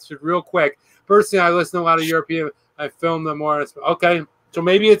him answered real quick. Personally, I listen to a lot of European. I film them more. Okay, so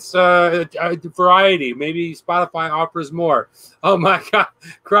maybe it's a variety. Maybe Spotify offers more. Oh my God,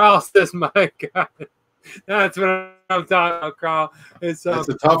 Carl says, "My God." That's what I'm talking about, Carl. It's a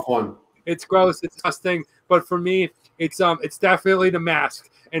tough one. It's gross. It's disgusting. But for me, it's definitely the mask.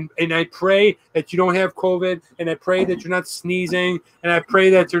 And I pray that you don't have COVID, and I pray that you're not sneezing, and I pray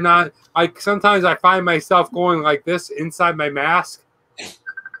that you're not. Sometimes I find myself going like this inside my mask,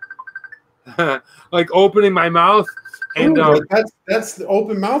 like opening my mouth. And that's the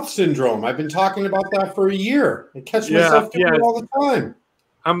open mouth syndrome. I've been talking about that for a year. I catch myself doing it all the time.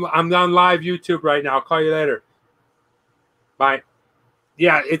 I'm on live YouTube right now. I'll call you later. Bye.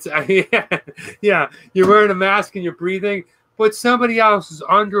 Yeah, it's yeah. You're wearing a mask and you're breathing, but somebody else's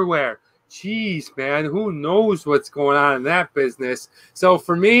underwear. Jeez, man, who knows what's going on in that business? So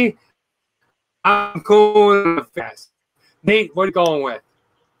for me, I'm going fast. Nate, what are you going with?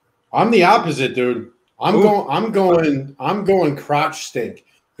 I'm the opposite, dude. I'm going crotch stink.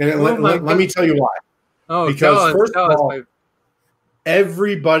 And let me tell you why. Oh, because first of all,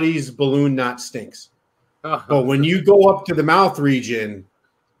 everybody's balloon knot stinks. But when you go up to the mouth region,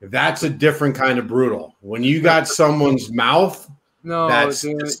 that's a different kind of brutal. When you got someone's mouth, that's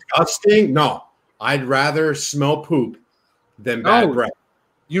disgusting. No, I'd rather smell poop than bad breath.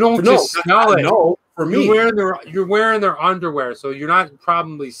 You don't just smell it. No, for me, you're wearing their underwear, so you're not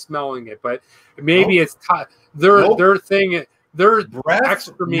probably smelling it. But maybe it's their thing. Their breath,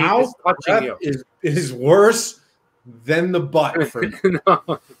 excrement is touching you. Is worse than the butt for me.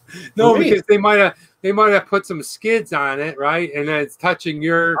 no, because they might have put some skids on it, right? And then it's touching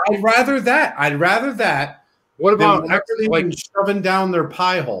your. I'd rather that What about like shoving down their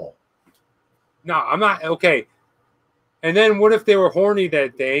pie hole? No, I'm not okay. And then what if they were horny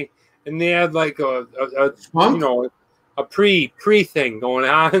that day and they had like a you know, a pre thing going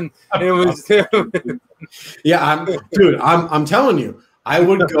on? And it was yeah, I'm telling you, I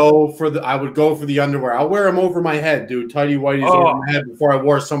would go for the underwear. I'll wear them over my head, dude. Tighty whities over my head before I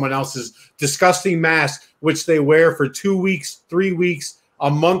wore someone else's disgusting mask, which they wear for 2 weeks, 3 weeks, a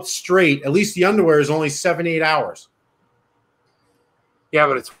month straight. At least the underwear is only 7-8 hours. Yeah,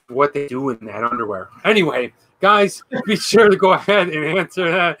 but it's what they do in that underwear. Anyway, guys, be sure to go ahead and answer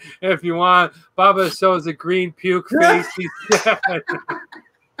that if you want. Bubba shows a green puke face.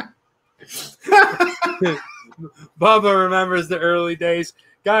 Bubba remembers the early days.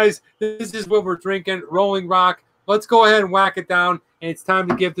 Guys, this is what we're drinking, Rolling Rock. Let's go ahead and whack it down, and it's time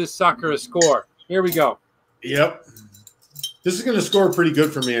to give this sucker a score. Here we go. Yep. This is going to score pretty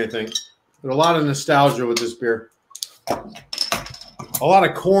good for me, I think. There's a lot of nostalgia with this beer. A lot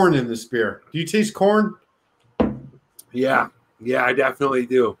of corn in this beer. Do you taste corn? Yeah, I definitely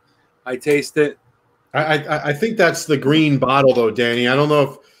do. I taste it. I think that's the green bottle, though, Danny. I don't know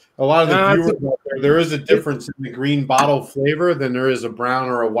if a lot of the viewers out there is a difference in the green bottle flavor than there is a brown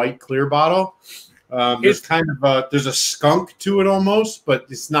or a white clear bottle. There's kind of there's a skunk to it almost, but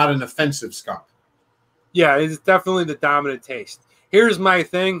it's not an offensive skunk. Yeah, it's definitely the dominant taste. Here's my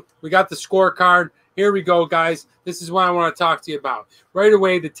thing. We got the scorecard. Here we go, guys. This is what I want to talk to you about. Right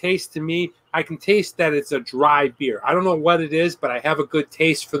away, the taste to me, I can taste that it's a dry beer. I don't know what it is, but I have a good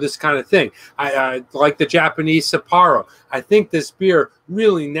taste for this kind of thing. I like the Japanese Sapporo. I think this beer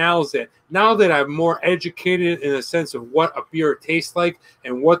really nails it. Now that I'm more educated in a sense of what a beer tastes like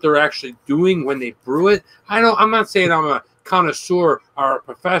and what they're actually doing when they brew it, I'm not saying I'm a connoisseur or a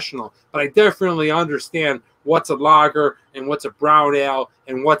professional, but I definitely understand what's a lager and what's a brown ale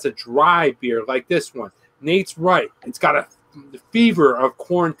and what's a dry beer like this one. Nate's right. It's got a fever of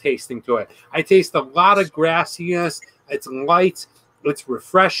corn tasting to it. I taste a lot of grassiness. It's light. It's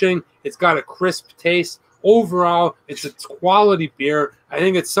refreshing. It's got a crisp taste. Overall, it's a quality beer. I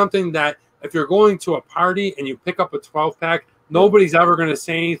think it's something that if you're going to a party and you pick up a 12-pack, nobody's ever going to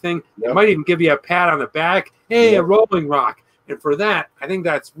say anything. Yep. They might even give you a pat on the back. Hey, a Rolling Rock. And for that, I think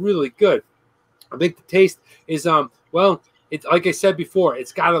that's really good. I think the taste is, well, it's like I said before,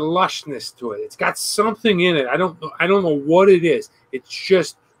 it's got a lushness to it. It's got something in it. I don't know what it is. It's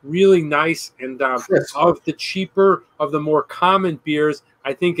just really nice. And of the cheaper, of the more common beers,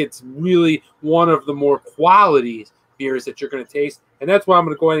 I think it's really one of the more quality beers that you're going to taste. And that's why I'm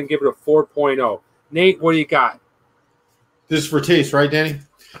going to go ahead and give it a 4.0. Nate, what do you got? This is for taste, right, Danny?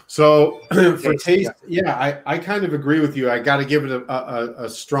 So for taste, yeah, I kind of agree with you. I got to give it a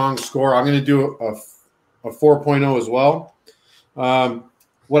strong score. I'm going to do a 4.0 as well.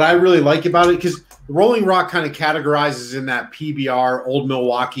 What I really like about it, because Rolling Rock kind of categorizes in that PBR, Old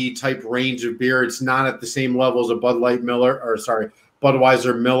Milwaukee type range of beer. It's not at the same level as a Budweiser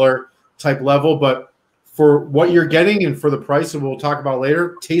Miller type level, but for what you're getting and for the price that we'll talk about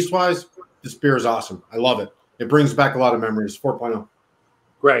later, taste-wise, this beer is awesome. I love it. It brings back a lot of memories. 4.0.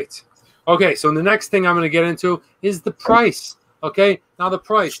 Great. Okay, so the next thing I'm going to get into is the price. Okay, now the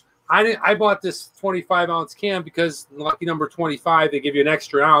price. I bought this 25-ounce can because lucky number 25, they give you an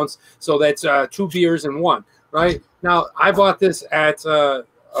extra ounce. So that's 2 beers in one, right? Now, I bought this at a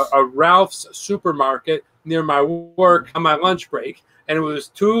Ralph's supermarket near my work on my lunch break, and it was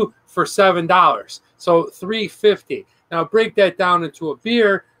 2 for $7. So $3.50. Now, break that down into a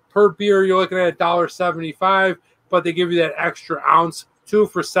beer. Per beer, you're looking at $1.75, but they give you that extra ounce, 2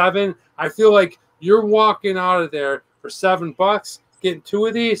 for $7. I feel like you're walking out of there for $7, getting 2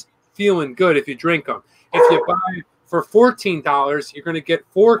 of these, feeling good if you drink them. If you buy for $14, you're going to get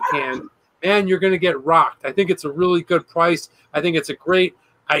 4 cans, and you're going to get rocked. I think it's a really good price. I think it's a great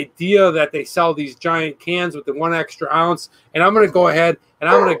idea that they sell these giant cans with the 1 extra ounce, and I'm going to go ahead and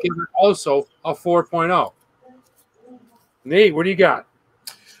I'm going to give it also a 4.0. Nate, what do you got?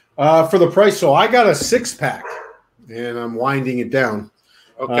 For the price, so I got a 6-pack, and I'm winding it down.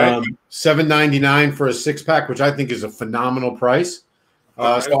 Okay. $7.99 for a 6-pack, which I think is a phenomenal price.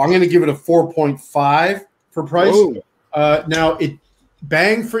 So I'm going to give it a 4.5 for price. Now, it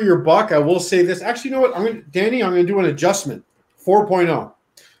bang for your buck. I will say this. Actually, you know what? Danny, I'm going to do an adjustment. 4.0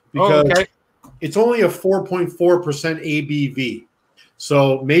 because it's only a 4.4% ABV.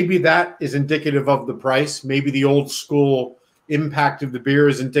 So maybe that is indicative of the price. Maybe the old school impact of the beer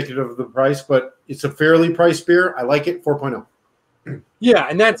is indicative of the price, but it's a fairly priced beer. I like it. 4.0. Yeah,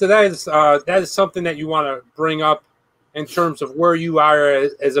 and that is something that you want to bring up in terms of where you are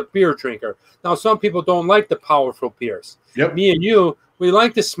as a beer drinker. Now, some people don't like the powerful beers. Yep. Me and you, we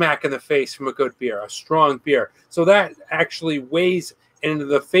like the smack in the face from a good beer, a strong beer. So that actually weighs into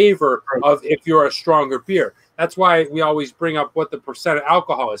the favor of if you're a stronger beer. That's why we always bring up what the percent of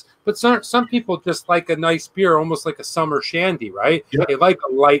alcohol is. But some people just like a nice beer, almost like a summer shandy, right? Yep. They like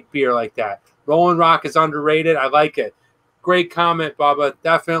a light beer like that. Rolling Rock is underrated. I like it. Great comment, Bubba.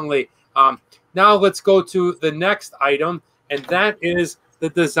 Definitely. Now let's go to the next item, and that is the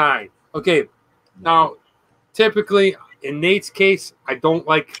design. Okay, now typically in Nate's case, I don't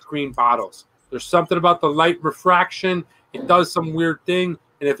like green bottles. There's something about the light refraction. It does some weird thing,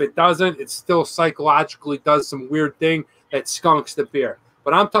 and if it doesn't, it still psychologically does some weird thing that skunks the beer.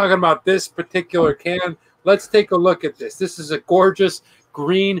 But I'm talking about this particular can. Let's take a look at this. This is a gorgeous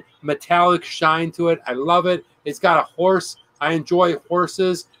green metallic shine to it. I love it. It's got a horse. I enjoy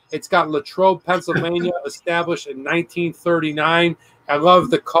horses. It's got Latrobe, Pennsylvania, established in 1939. I love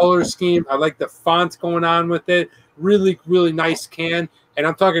the color scheme. I like the fonts going on with it. Really, really nice can. And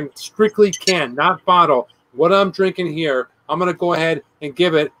I'm talking strictly can, not bottle. What I'm drinking here, I'm going to go ahead and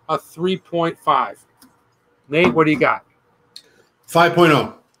give it a 3.5. Nate, what do you got?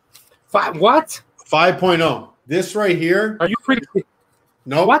 5.0. What? 5.0. This right here. Are you pretty?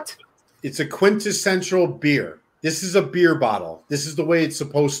 No. What? It's a quintessential beer. This is a beer bottle. This is the way it's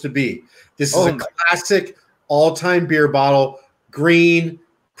supposed to be. This is a classic all-time beer bottle. Green,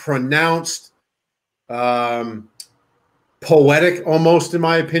 pronounced, poetic almost, in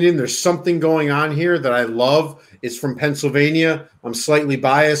my opinion. There's something going on here that I love. It's from Pennsylvania. I'm slightly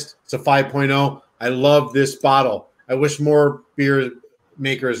biased. It's a 5.0. I love this bottle. I wish more beer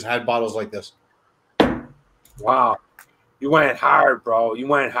makers had bottles like this. Wow. You went hard, bro. You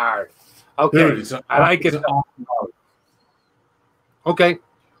went hard. Okay. Dude, I like it. Okay.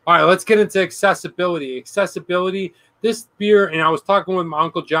 All right, let's get into accessibility. Accessibility, this beer, and I was talking with my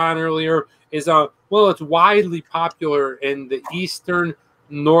Uncle John earlier, is well, it's widely popular in the eastern,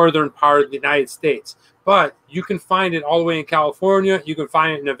 northern part of the United States. But you can find it all the way in California. You can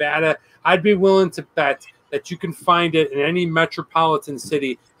find it in Nevada. I'd be willing to bet that you can find it in any metropolitan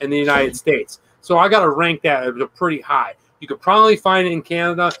city in the United States. So I got to rank that as pretty high. You could probably find it in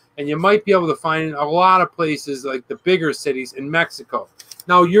Canada, and you might be able to find it in a lot of places like the bigger cities in Mexico.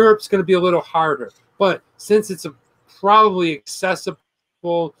 Now, Europe's going to be a little harder, but since it's probably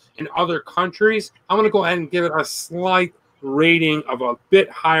accessible in other countries, I'm going to go ahead and give it a slight rating of a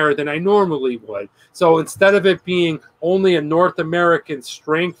bit higher than I normally would. So instead of it being only a North American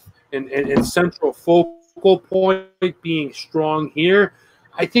strength and central focal point being strong here,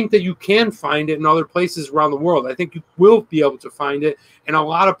 I think that you can find it in other places around the world. I think you will be able to find it in a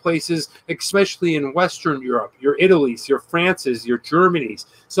lot of places, especially in Western Europe, your Italies, your Frances, your Germanys.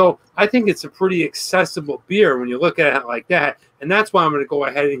 So I think it's a pretty accessible beer when you look at it like that. And that's why I'm going to go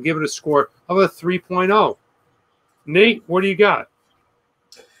ahead and give it a score of a 3.0. Nate, what do you got?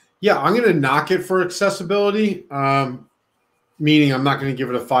 Yeah, I'm going to knock it for accessibility, meaning I'm not going to give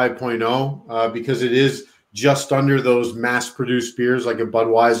it a 5.0 because it is just under those mass-produced beers like a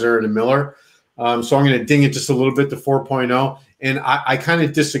Budweiser and a Miller. So I'm going to ding it just a little bit to 4.0. And I kind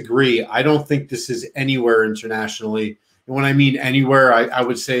of disagree. I don't think this is anywhere internationally. And when I mean anywhere, I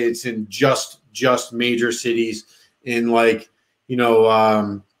would say it's in just major cities in like,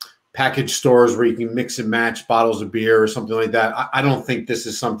 package stores where you can mix and match bottles of beer or something like that. I don't think this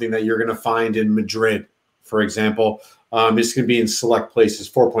is something that you're going to find in Madrid, for example. It's going to be in select places.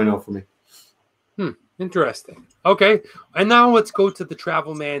 4.0 for me. Interesting. Okay. And now let's go to the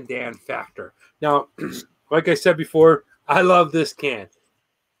Travel Man Dan factor. Now, like I said before, I love this can.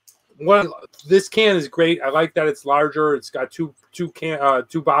 This can is great. I like that it's larger. It's got two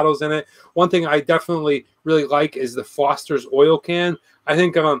bottles in it. One thing I definitely really like is the Foster's oil can. I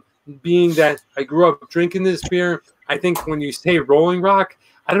think being that I grew up drinking this beer, I think when you say Rolling Rock,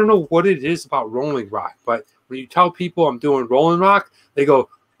 I don't know what it is about Rolling Rock, but when you tell people I'm doing Rolling Rock, they go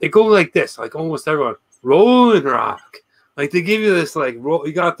like this, like almost everyone, Rolling Rock. Like they give you this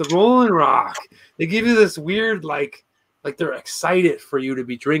you got the Rolling Rock. They give you this weird like they're excited for you to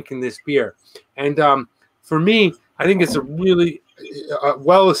be drinking this beer. And for me, I think it's a really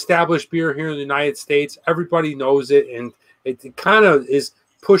well-established beer here in the United States. Everybody knows it, and it kind of is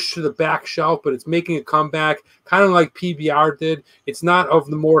pushed to the back shelf, but it's making a comeback, kind of like PBR did. It's not of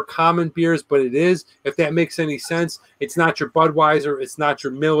the more common beers, but it is, if that makes any sense. It's not your Budweiser, it's not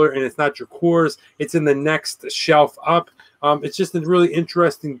your Miller, and it's not your Coors. It's in the next shelf up. It's just a really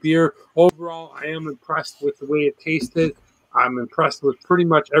interesting beer. Overall, I am impressed with the way it tasted. I'm impressed with pretty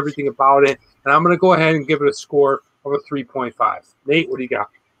much everything about it, and I'm going to go ahead and give it a score of a 3.5. Nate, what do you got?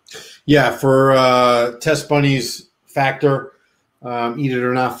 Yeah, for Test Bunny's factor, eat it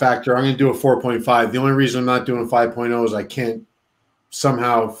or not factor. I'm going to do a 4.5. The only reason I'm not doing 5.0 is I can't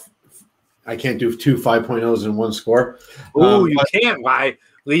do two 5.0s in one score. Oh, you can't. Why?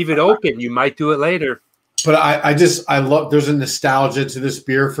 Leave it open. You might do it later. But I love, there's a nostalgia to this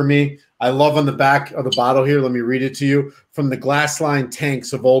beer for me. I love on the back of the bottle here. Let me read it to you. From the glass-lined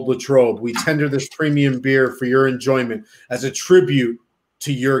tanks of Old Latrobe, we tender this premium beer for your enjoyment as a tribute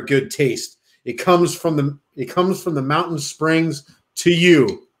to your good taste. It comes from the mountain springs to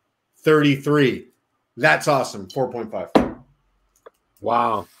you. 33. That's awesome. 4.5.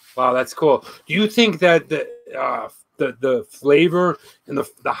 Wow. Wow, that's cool. Do you think that the flavor and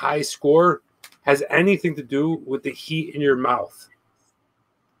the high score has anything to do with the heat in your mouth?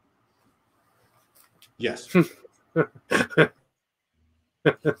 Yes.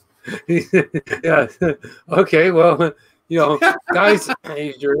 Yeah. Okay. Well, guys,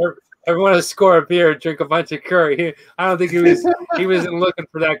 if you ever want to score a beer, drink a bunch of curry. I don't think he wasn't looking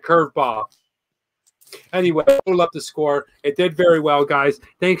for that curveball. Anyway, pull up the score. It did very well, guys.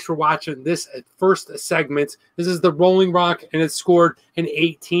 Thanks for watching this first segment. This is the Rolling Rock, and it scored an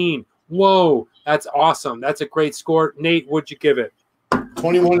 18. Whoa, that's awesome. That's a great score. Nate, what'd you give it?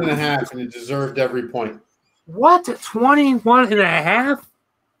 21 and a half, and it deserved every point. What? 21 and a half?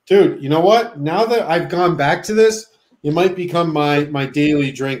 Dude, you know what? Now that I've gone back to this, it might become my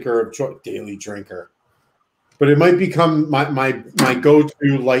daily drinker of choice. Daily drinker. But it might become my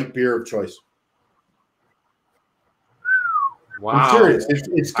go-to light beer of choice. Wow. I'm serious.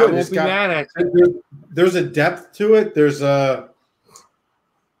 It's good. I won't be mad at you. There's a depth to it. There's a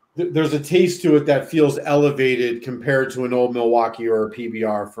taste to it that feels elevated compared to an Old Milwaukee or a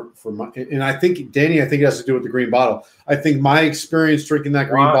PBR. And I think, Danny, it has to do with the green bottle. I think my experience drinking that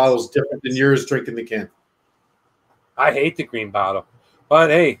green bottle is different than yours drinking the can. I hate the green bottle. But,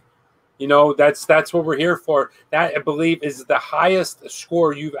 hey, that's what we're here for. That, I believe, is the highest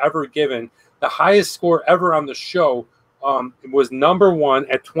score you've ever given. The highest score ever on the show was number 1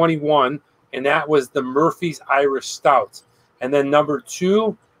 at 21, and that was the Murphy's Irish Stout. And then number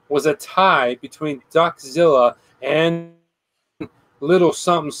 2 was a tie between Duckzilla and Little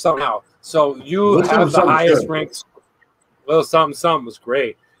Something Somehow. So you have the highest ranked. Little Something Something was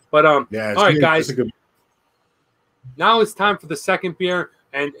great. But all right, guys. Now it's time for the second beer,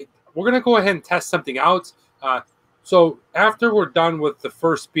 and we're gonna go ahead and test something out. So after we're done with the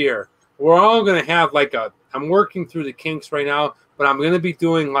first beer, we're all gonna have I'm working through the kinks right now, but I'm gonna be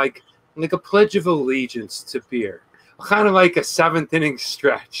doing like a pledge of allegiance to beer. Kind of like a 7th inning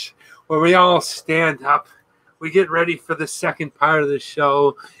stretch where we all stand up, we get ready for the second part of the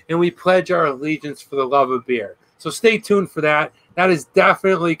show, and we pledge our allegiance for the love of beer. So stay tuned for that. That is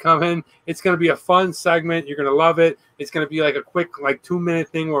definitely coming. It's going to be a fun segment. You're going to love it. It's going to be like a quick 2-minute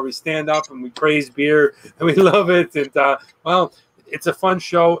thing where we stand up and we praise beer, and we love it. And, it's a fun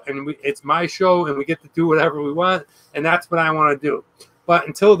show, and it's my show, and we get to do whatever we want, and that's what I want to do. But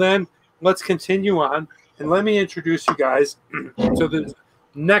until then, let's continue on. And let me introduce you guys to the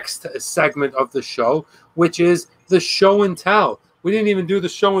next segment of the show, which is the show and tell. We didn't even do the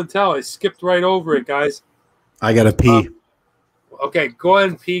show and tell. I skipped right over it, guys. I got to pee. Okay, go ahead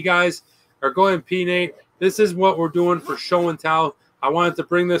and pee, guys. Or go ahead and pee, Nate. This is what we're doing for show and tell. I wanted to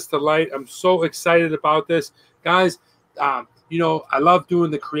bring this to light. I'm so excited about this. Guys, I love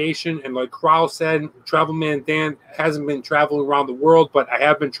doing the creation. And like Carl said, Travel Man Dan hasn't been traveling around the world, but I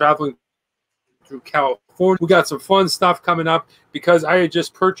have been traveling through California. We got some fun stuff coming up because I had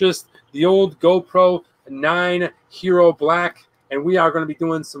just purchased the old GoPro 9 Hero Black, and we are going to be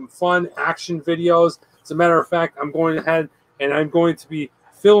doing some fun action videos. As a matter of fact, I'm going ahead and I'm going to be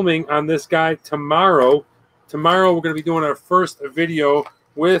filming on this guy tomorrow. Tomorrow we're going to be doing our first video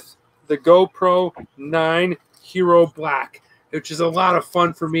with the GoPro 9 Hero Black, which is a lot of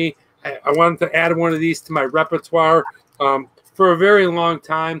fun for me. I wanted to add one of these to my repertoire for a very long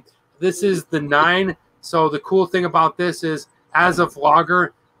time. This is the 9. So the cool thing about this is, as a vlogger,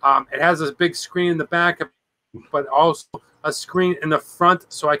 it has a big screen in the back, but also a screen in the front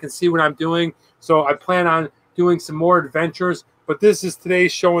so I can see what I'm doing. So I plan on doing some more adventures, but this is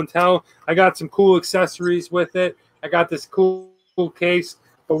today's show and tell. I got some cool accessories with it. I got this cool case,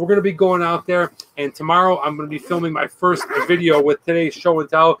 but we're going to be going out there, and tomorrow I'm going to be filming my first video with today's show and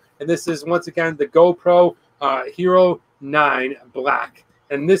tell, and this is, once again, the GoPro Hero 9 Black.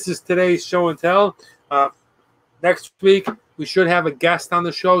 And this is today's show and tell. Next week, we should have a guest on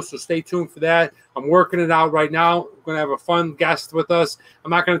the show, so stay tuned for that. I'm working it out right now. We're going to have a fun guest with us.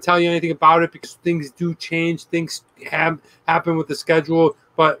 I'm not going to tell you anything about it because things do change. Things happen with the schedule,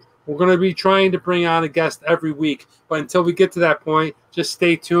 but we're going to be trying to bring on a guest every week. But until we get to that point, just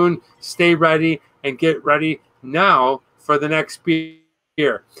stay tuned, stay ready, and get ready now for the next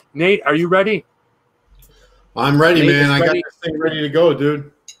beer. Nate, are you ready? I'm ready, Nate man. is I got ready. this thing ready to go,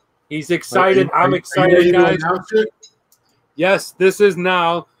 dude. He's excited. I'm Are excited, you ready guys. to announce it? Yes, this is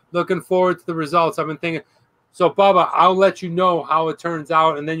now. Looking forward to the results. I've been thinking. So, Bubba, I'll let you know how it turns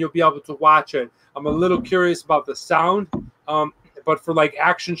out, and then you'll be able to watch it. I'm a little curious about the sound, but for like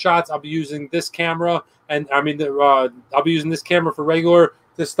action shots, I'll be using this camera, and I mean, I'll be using this camera for regular.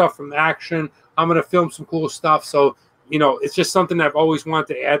 This stuff from action. I'm gonna film some cool stuff. So, you know, it's just something I've always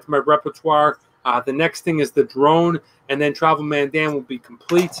wanted to add to my repertoire. The next thing is the drone, and then Travel Man Dan will be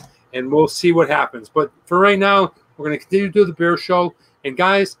complete, and we'll see what happens. But for right now, we're going to continue to do the beer show. And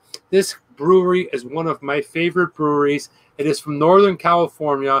guys, this brewery is one of my favorite breweries. It is from Northern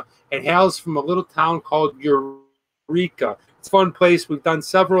California. It hails from a little town called Eureka. It's a fun place. We've done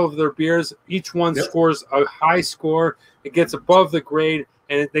several of their beers. Each one scores a high score. It gets above the grade,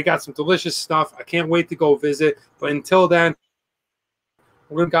 and they got some delicious stuff. I can't wait to go visit. But until then,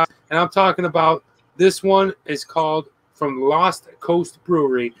 we're going to, and I'm talking about this one is called from Lost Coast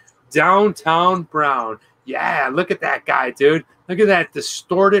Brewery, Downtown Brown. Yeah, look at that guy, dude. Look at that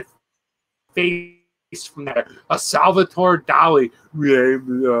distorted face from there. A Salvatore Dali.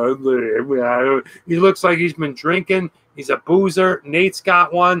 He looks like he's been drinking. He's a boozer. Nate's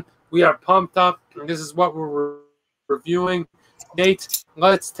got one. We are pumped up. And this is what we're reviewing. Nate,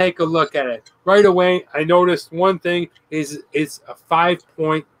 let's take a look at it. Right away, I noticed one thing is it's a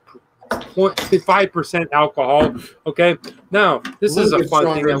 5% alcohol. Okay. Now, this is a fun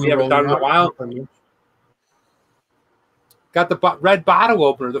thing that we haven't done in a while. Got the red bottle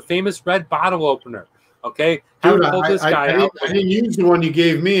opener, the famous red bottle opener. Okay. Dude, I didn't use the one you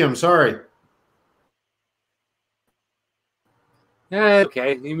gave me. I'm sorry. Yeah,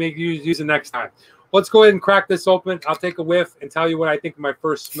 okay. You may use it next time. Let's go ahead and crack this open. I'll take a whiff and tell you what I think of my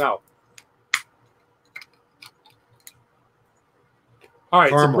first smell. All right,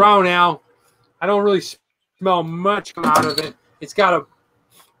 Caramel. It's a brown ale. I don't really smell much come out of it. It's got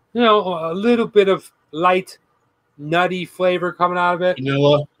a little bit of light, nutty flavor coming out of it.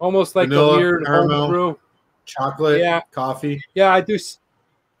 Vanilla. Almost like a weird homebrew. Chocolate, coffee. Yeah, I do.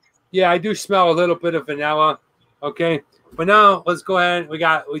 Yeah, I do smell a little bit of vanilla. Okay. But now let's go ahead. We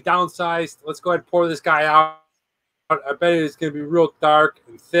downsized. Let's go ahead and pour this guy out. I bet it's going to be real dark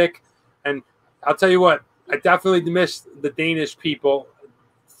and thick. And I'll tell you what, I definitely miss the Danish people.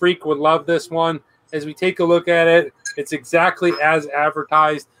 Freak would love this one. As we take a look at it, it's exactly as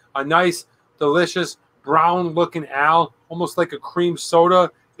advertised. A nice, delicious, brown-looking ale, almost like a cream soda.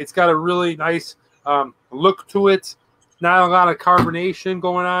 It's got a really nice look to it. Not a lot of carbonation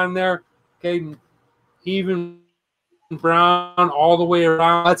going on there. Okay, even brown all the way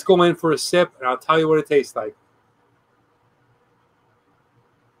around. Let's go in for a sip, and I'll tell you what it tastes like.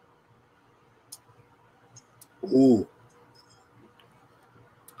 Ooh.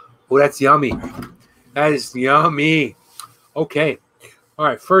 Oh, that's yummy. That is yummy. Okay. All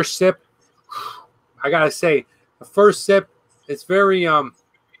right, first sip. I got to say, the first sip, it's very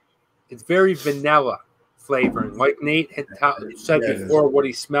vanilla flavoring. Like Nate had said before what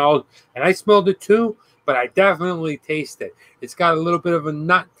he smelled, and I smelled it too. But I definitely taste it. It's got a little bit of a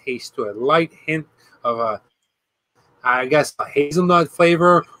nut taste to it, light hint of a hazelnut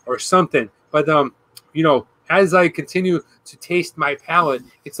flavor or something. But as I continue to taste my palate,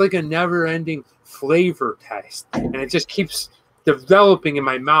 it's like a never-ending flavor test, and it just keeps developing in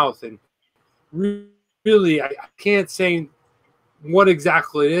my mouth. And really, I can't say what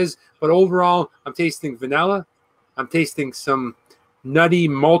exactly it is, but overall, I'm tasting vanilla. I'm tasting some nutty,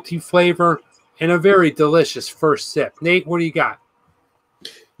 malty flavor. And a very delicious first sip. Nate, what do you got?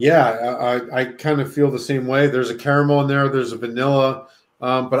 Yeah, I kind of feel the same way. There's a caramel in there. There's a vanilla.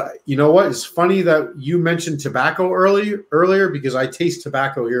 But you know what? It's funny that you mentioned tobacco earlier because I taste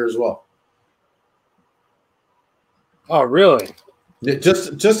tobacco here as well. Oh, really?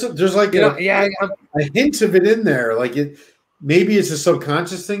 Just there's like a hint of it in there. Like maybe it's a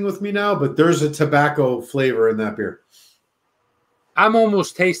subconscious thing with me now, but there's a tobacco flavor in that beer. I'm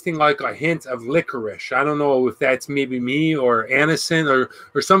almost tasting like a hint of licorice. I don't know if that's maybe me or Anison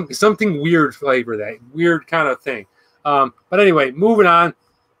or something weird flavor, that weird kind of thing. But anyway, moving on.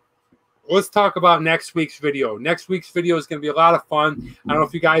 Let's talk about next week's video. Next week's video is going to be a lot of fun. I don't know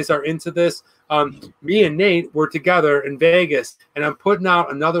if you guys are into this. Me and Nate were together in Vegas, and I'm putting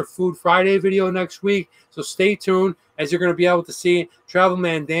out another Food Friday video next week. So stay tuned, as you're going to be able to see Travel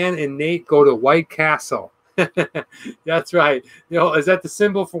Man Dan and Nate go to White Castle. That's right. Is that the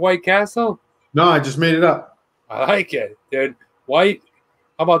symbol for White Castle? No, I just made it up. I like it, dude. White.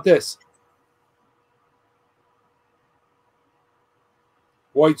 How about this?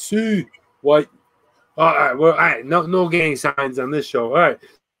 White sea. White All right. Well, all right. No gang signs on this show. All right.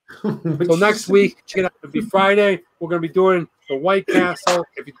 So next week, check it out. It'll be Friday. We're going to be doing the White Castle.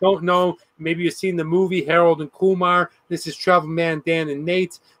 If you don't know, maybe you've seen the movie Harold and Kumar. This is Travel Man Dan and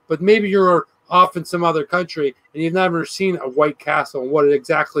Nate. But maybe you're off in some other country and you've never seen a White Castle and what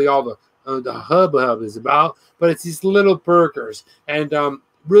exactly all the hubbub is about. But it's these little burgers. And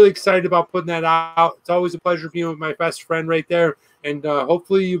really excited about putting that out. It's always a pleasure being with my best friend right there. And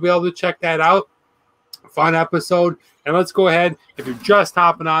hopefully you'll be able to check that out. Fun episode. And let's go ahead. If you're just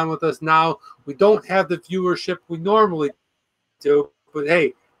hopping on with us now, we don't have the viewership we normally do. But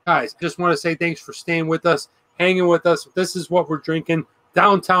hey, guys, just want to say thanks for staying with us, hanging with us. This is what we're drinking.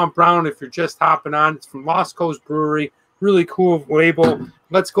 Downtown Brown, if you're just hopping on. It's from Lost Coast Brewery. Really cool label.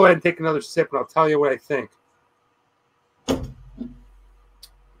 Let's go ahead and take another sip, and I'll tell you what I think.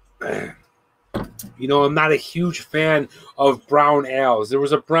 You know, I'm not a huge fan of brown ales. There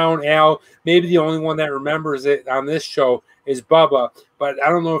was a brown ale. Maybe the only one that remembers it on this show is Bubba. But I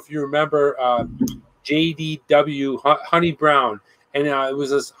don't know if you remember JDW Honey Brown. And it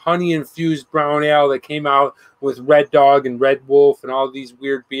was this honey-infused brown ale that came out with Red Dog and Red Wolf and all these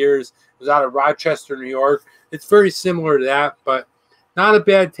weird beers. It was out of Rochester, New York. It's very similar to that, but not a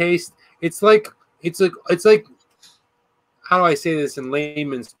bad taste. It's like how do I say this in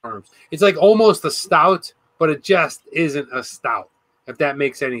layman's terms? It's like almost a stout, but it just isn't a stout, if that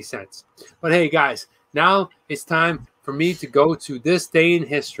makes any sense. But hey, guys, now it's time for me to go to this day in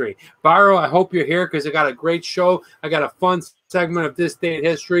history. Byro, I hope you're here because I got a great show. I got a fun segment of this day in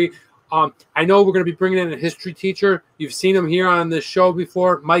history. I know we're going to be bringing in a history teacher. You've seen him here on this show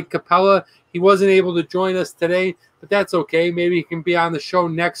before, Mike Capella. He wasn't able to join us today, but that's okay. Maybe he can be on the show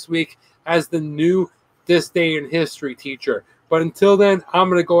next week as the new This Day in History teacher. But until then, I'm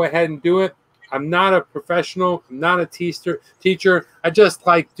going to go ahead and do it. I'm not a professional. I'm not a teacher. I just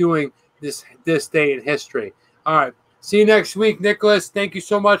like doing this day in history. All right. See you next week, Nicholas. Thank you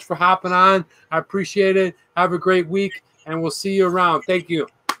so much for hopping on. I appreciate it. Have a great week, and we'll see you around. Thank you.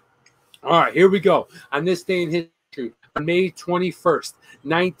 All right, here we go. On this day in history, on May 21st,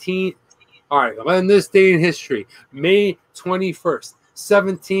 on this day in history, May 21st,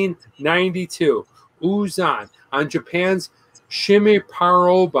 1792, Uzan, on Japan's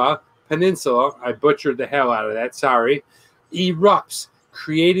Shimiparoba Peninsula, I butchered the hell out of that, sorry, erupts,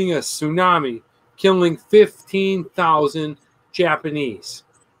 creating a tsunami, killing 15,000 Japanese.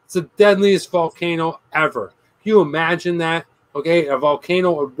 It's the deadliest volcano ever. Can you imagine that? Okay, a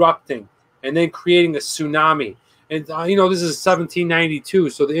volcano erupting and then creating a tsunami. And, you know, this is 1792,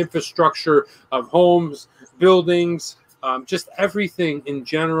 so the infrastructure of homes, buildings, just everything in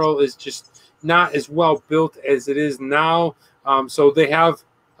general is just not as well built as it is now. So they have,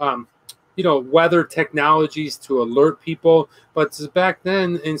 you know, weather technologies to alert people. But back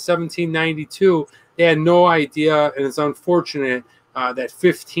then in 1792, they had no idea, and it's unfortunate that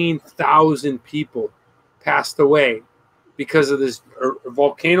 15,000 people passed away because of this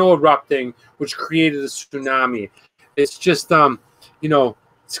volcano erupting, which created a tsunami. It's just, you know,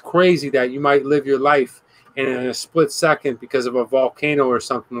 it's crazy that you might live your life in a split second because of a volcano or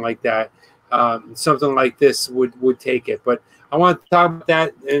something like that. Something like this would take it. But I want to talk about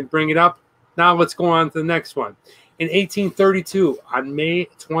that and bring it up. Now let's go on to the next one. In 1832, on May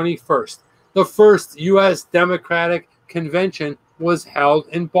 21st, the first U.S. Democratic Convention was held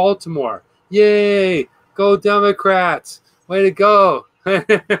in Baltimore. Yay! Go Democrats! Way to go!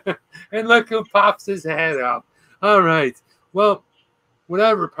 And look who pops his head up. All right. Well,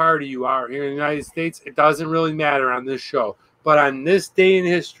 whatever party you are here in the United States, it doesn't really matter on this show. But on this day in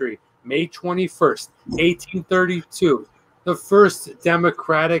history, May 21st, 1832, the first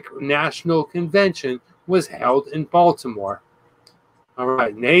Democratic National Convention was held in Baltimore. All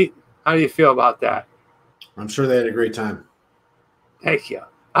right, Nate, how do you feel about that? I'm sure they had a great time. Thank you.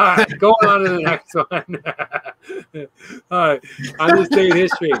 All right, going on to the next one. All right, on this day in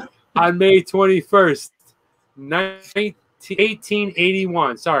history, on May 21st,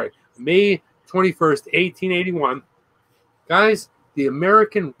 1881. Sorry, May 21st, 1881. Guys, the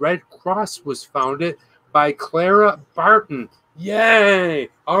American Red Cross was founded by Clara Barton. Yay!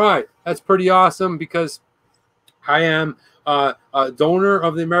 All right, that's pretty awesome because I am a donor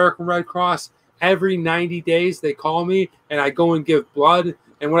of the American Red Cross. Every 90 days, they call me, and I go and give blood.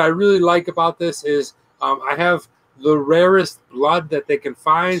 And what I really like about this is I have the rarest blood that they can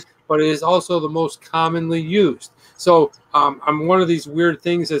find, but it is also the most commonly used. So I'm one of these weird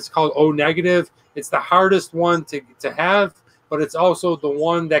things that's called O negative. It's the hardest one to have, but it's also the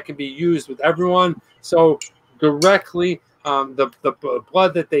one that can be used with everyone. So directly, the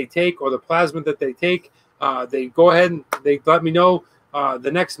blood that they take or the plasma that they take, they go ahead and they let me know the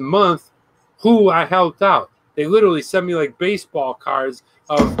next month who I helped out. They literally sent me like baseball cards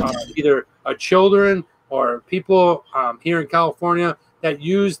of either children or people here in California that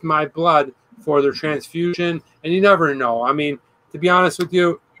used my blood for their transfusion. And you never know. I mean, to be honest with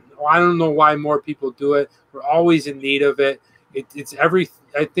you, I don't know why more people do it. We're always in need of it. It's every,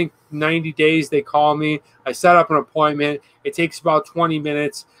 I think, 90 days they call me. I set up an appointment. It takes about 20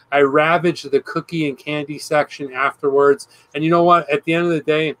 minutes. I ravage the cookie and candy section afterwards. And you know what? At the end of the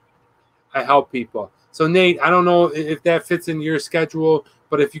day, I help people. So, Nate, I don't know if that fits in your schedule,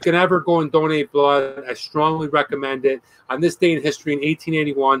 but if you can ever go and donate blood, I strongly recommend it. On this day in history, in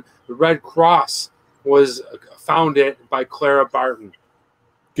 1881, the Red Cross was founded by Clara Barton.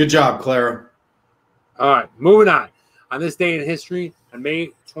 Good job, Clara. All right, moving on. On this day in history, on May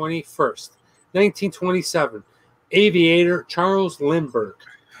 21st, 1927, aviator Charles Lindbergh,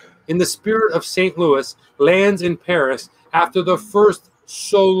 in the spirit of St. Louis, lands in Paris after the first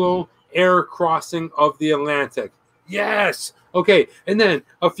solo air crossing of the Atlantic. Yes! Okay, and then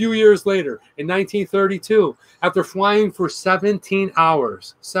a few years later, in 1932, after flying for 17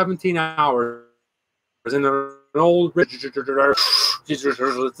 hours in an old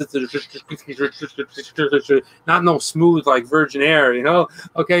not no smooth like Virgin Air, you know.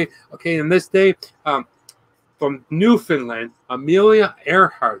 Okay. And this day, from Newfoundland, Amelia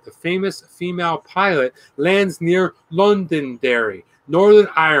Earhart, the famous female pilot, lands near Londonderry, Northern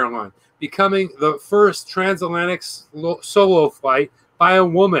Ireland, becoming the first transatlantic solo flight by a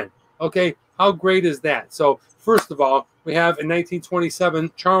woman. Okay, how great is that? So, first of all, we have in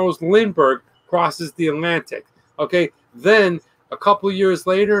 1927, Charles Lindbergh crosses the Atlantic. Okay, then a couple years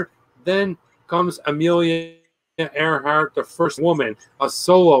later, then comes Amelia Earhart, the first woman, a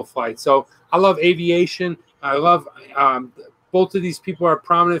solo flight. So I love aviation. I love both of these people are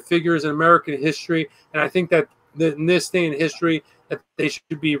prominent figures in American history, and I think that in this day in history that they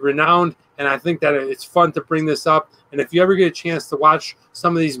should be renowned. And I think that it's fun to bring this up. And if you ever get a chance to watch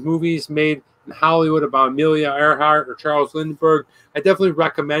some of these movies made in Hollywood about Amelia Earhart or Charles Lindbergh, I definitely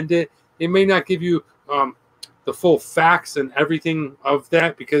recommend it. It may not give you the full facts and everything of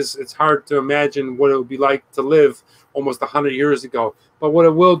that because it's hard to imagine what it would be like to live almost 100 years ago. But what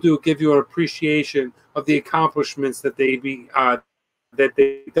it will do, give you an appreciation of the accomplishments that they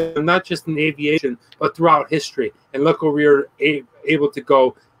done, not just in aviation, but throughout history. And look where we are able to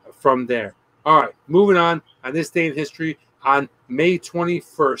go from there. All right, moving on this day in history, on May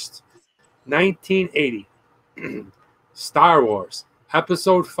 21st, 1980, Star Wars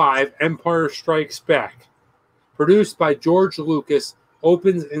Episode 5, Empire Strikes Back, produced by George Lucas,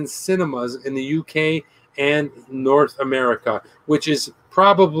 opens in cinemas in the UK and North America, which is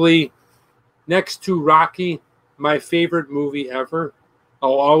probably, next to Rocky, my favorite movie ever.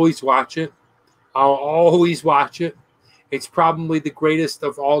 I'll always watch it. It's probably the greatest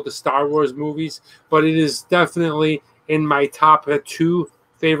of all the Star Wars movies, but it is definitely in my top 2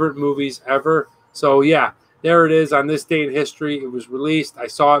 favorite movies ever. So, yeah. There it is on this day in history. It was released. I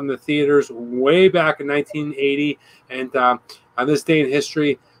saw it in the theaters way back in 1980. And on this day in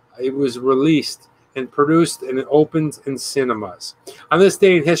history, it was released and produced and it opens in cinemas. On this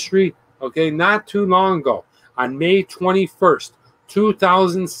day in history, okay, not too long ago, on May 21st,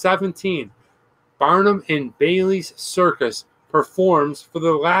 2017, Barnum and Bailey's Circus performs for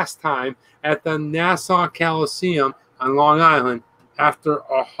the last time at the Nassau Coliseum on Long Island after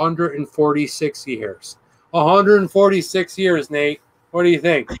 146 years. 146 years, Nate. What do you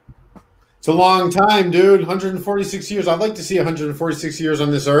think? It's a long time, dude. 146 years. I'd like to see 146 years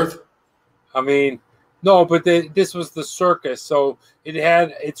on this earth. I mean, no, but this was the circus, so it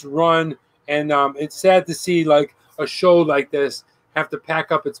had its run, and it's sad to see like a show like this have to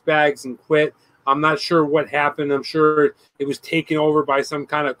pack up its bags and quit. I'm not sure what happened. I'm sure it was taken over by some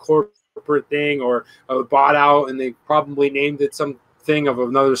kind of corporate thing or bought out, and they probably named it some thing of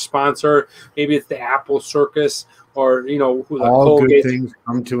another sponsor. Maybe it's the Apple Circus, or who the all Colgate. Good things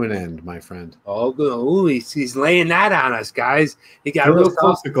come to an end, my friend. All good. Ooh, he's laying that on us, guys. He got real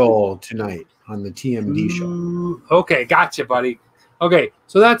topical tonight on the TMD show. Okay, gotcha, buddy. Okay,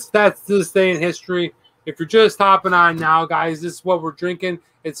 so that's this day in history. If you're just hopping on now, guys, this is what we're drinking.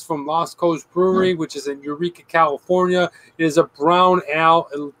 It's from Lost Coast Brewery, which is in Eureka, California. It is a brown ale.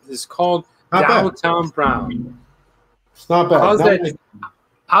 It is called Downtown Brown. It's not bad.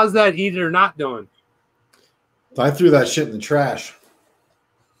 How's that heater not doing? I threw that shit in the trash.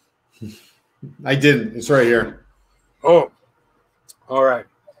 I didn't. It's right here. Oh, all right.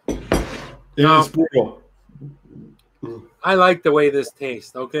 It's brutal. I like the way this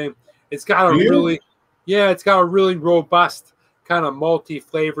tastes. Okay, it's got a really robust kind of malty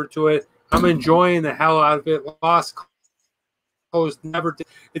flavor to it. I'm enjoying the hell out of it. Lost Coast never did.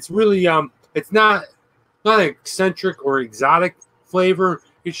 It's really It's not an eccentric or exotic flavor.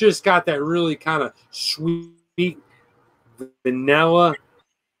 It's just got that really kind of sweet vanilla,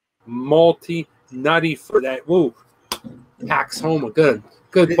 malty, nutty for that. Whoa, packs home a good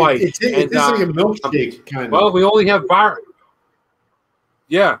bite. It's like a milkshake kind of. Well, we only have bar.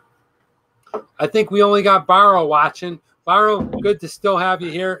 Yeah, I think we only got Barrow watching. Barrow, good to still have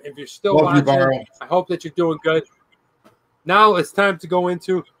you here. If you're still watching, I hope that you're doing good. Now it's time to go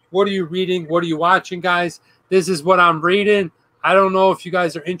into what are you reading? What are you watching, guys? This is what I'm reading. I don't know if you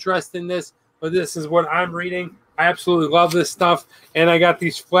guys are interested in this, but this is what I'm reading. I absolutely love this stuff. And I got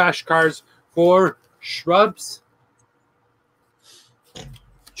these flashcards for shrubs,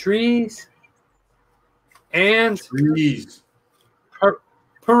 trees, and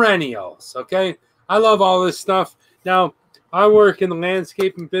perennials. Okay. I love all this stuff. Now, I work in the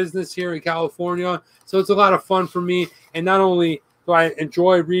landscaping business here in California, so it's a lot of fun for me. And not only do I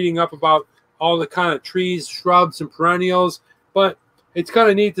enjoy reading up about all the kind of trees, shrubs, and perennials, but it's kind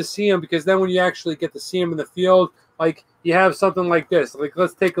of neat to see them, because then when you actually get to see them in the field, like you have something like this. Like,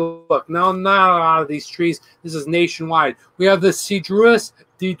 let's take a look. Now, not a lot of these trees. This is nationwide. We have the Cedrus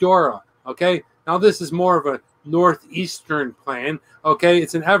didora. Okay. Now, this is more of a northeastern plant. Okay.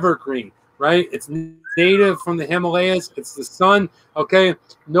 It's an evergreen, right? It's native from the Himalayas. It's the sun. Okay.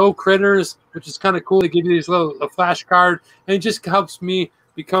 No critters, which is kind of cool. They give you these little flashcard, and it just helps me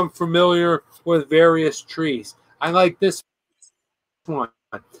become familiar with various trees. I like this one.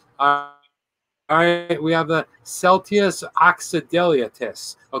 All right, we have the Celtius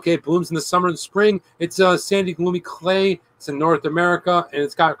oxidaleatus. Okay, it blooms in the summer and spring. It's a sandy, gloomy clay. It's in North America, and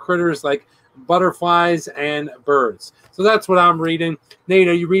it's got critters like butterflies and birds. So that's what I'm reading. Nate,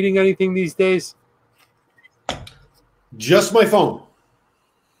 are you reading anything these days? Just my phone.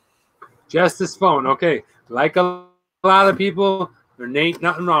 Just his phone. Okay, like a lot of people, there ain't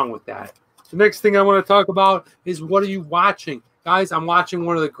nothing wrong with that. The next thing I want to talk about is, what are you watching? Guys, I'm watching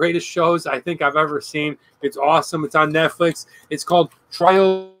one of the greatest shows I think I've ever seen. It's awesome. It's on Netflix. It's called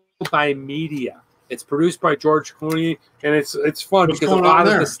Trial by Media. It's produced by George Clooney, and it's fun. What's because a lot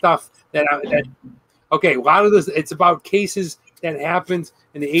of the stuff a lot of this, it's about cases that happened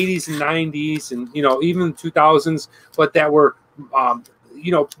in the 80s and 90s, and even the 2000s, but that were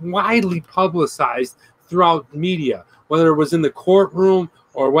widely publicized throughout media, whether it was in the courtroom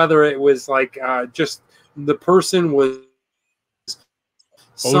or whether it was like just the person was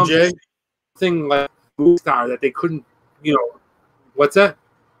OJ? Something like movie star that they couldn't, what's that?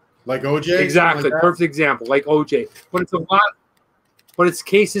 Like OJ? Exactly. Like Perfect example. Like OJ. But it's a lot, but it's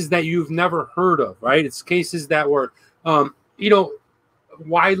cases that you've never heard of, right? It's cases that were,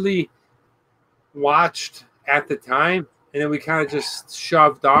 widely watched at the time, and then we kind of just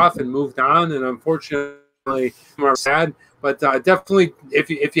shoved off and moved on. And unfortunately, I'm sad. But definitely,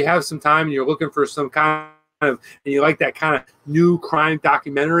 if you have some time and you're looking for some kind of, and you like that kind of new crime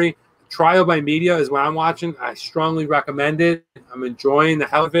documentary, Trial by Media is what I'm watching. I strongly recommend it. I'm enjoying the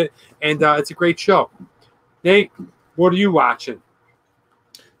hell of it, and it's a great show. Nate, what are you watching?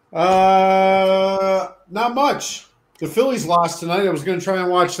 Not much. The Phillies lost tonight. I was going to try and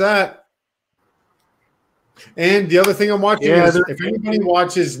watch that. And the other thing I'm watching is, if anybody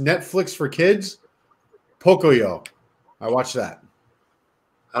watches Netflix for kids, Pocoyo. I watched that.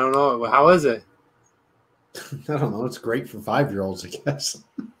 I don't know. How is it? I don't know. It's great for 5-year-olds, I guess.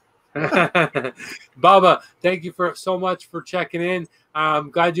 Bubba, thank you so much for checking in.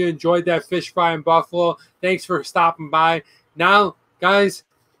 I'm glad you enjoyed that fish fry in Buffalo. Thanks for stopping by. Now, guys,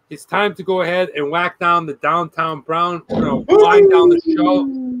 it's time to go ahead and whack down the Downtown Brown. We're going to wind down the show.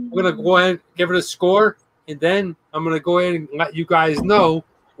 We're going to go ahead and give it a score, and then I'm going to go ahead and let you guys know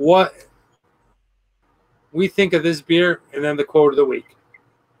what we think of this beer, and then the quote of the week.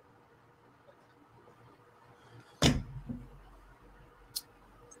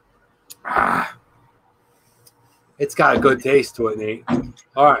 It's got a good taste to it, Nate.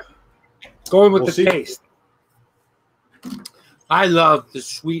 All right. Going with the taste. I love the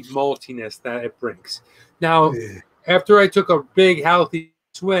sweet maltiness that it brings. Now, after I took a big, healthy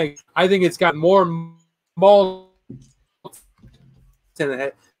swig, I think it's got more malt in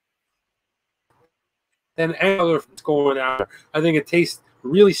it than any other going out. I think it tastes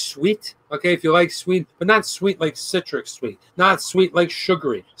really sweet. Okay, if you like sweet, but not sweet like citric sweet, not sweet like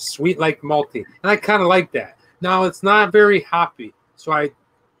sugary, sweet like malty. And I kind of like that. Now, it's not very hoppy, so I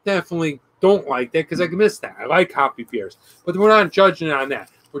definitely don't like that, because I can miss that. I like hoppy beers, but we're not judging on that.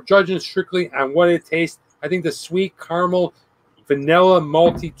 We're judging strictly on what it tastes. I think the sweet caramel, vanilla,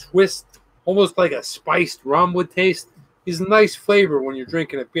 malty twist, almost like a spiced rum would taste, is a nice flavor when you're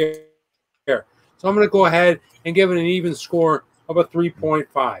drinking a beer. So I'm going to go ahead and give it an even score of a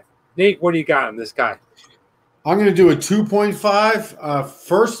 3.5. Nate, what do you got on this guy? I'm going to do a 2.5.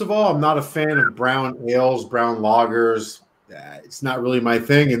 First of all, I'm not a fan of brown ales, brown lagers. It's not really my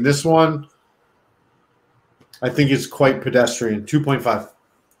thing. And this one, I think it's quite pedestrian. 2.5.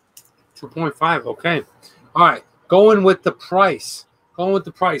 2.5. Okay. All right. Going with the price.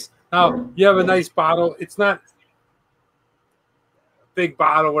 Now, you have a nice bottle. It's not a big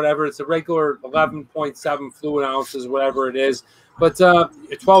bottle, whatever. It's a regular 11.7 fluid ounces, whatever it is. But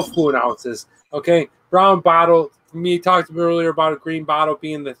 12 fluid ounces. Okay. Brown bottle. Me talked earlier about a green bottle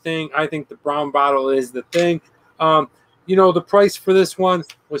being the thing. I think the brown bottle is the thing. The price for this one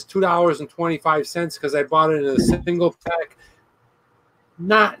was $2.25 because I bought it in a single pack.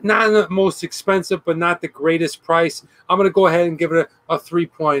 Not the most expensive, but not the greatest price. I'm going to go ahead and give it a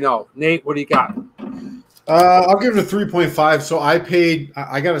 3.0. Nate, what do you got? I'll give it a 3.5. So I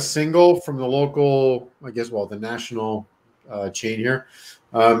got a single from the local, the national chain here.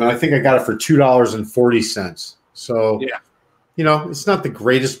 And I think I got it for $2.40. So, yeah. It's not the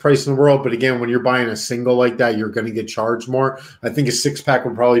greatest price in the world, but again, when you're buying a single like that, you're going to get charged more. I think a 6-pack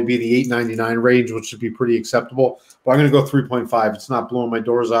would probably be the $8.99 range, which would be pretty acceptable. But I'm going to go 3.5. It's not blowing my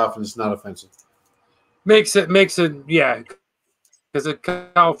doors off, and it's not offensive. Makes it, yeah. Because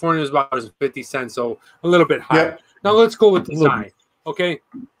California is about 50 cents, so a little bit higher. Yep. Now let's go with design. Okay.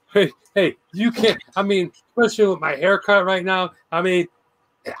 Hey, you can't. I mean, especially with my haircut right now. I mean,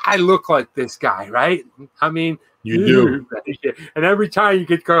 I look like this guy, right? I mean. You do. And every time you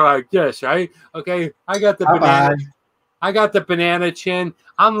could go like this, right? Okay, I got the banana. I got the banana chin.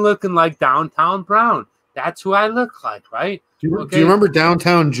 I'm looking like Downtown Brown. That's who I look like, right? Do you remember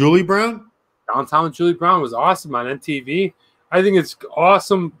Downtown Julie Brown? Downtown Julie Brown was awesome on MTV. I think it's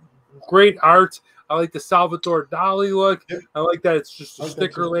awesome, great art. I like the Salvador Dali look. Yep. I like that it's just a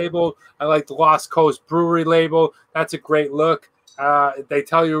sticker label. I like the Lost Coast Brewery label. That's a great look. They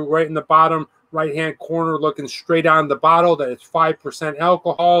tell you right in the bottom right-hand corner, looking straight on the bottle, that it's 5%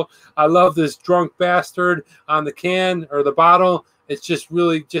 alcohol. I love this drunk bastard on the can or the bottle. It's just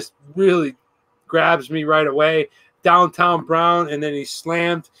really grabs me right away. Downtown Brown, and then he's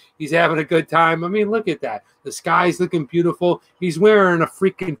slammed. He's having a good time. I mean, look at that. The sky's looking beautiful. He's wearing a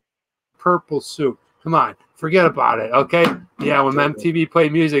freaking purple suit. Come on, forget about it, okay? Yeah, when MTV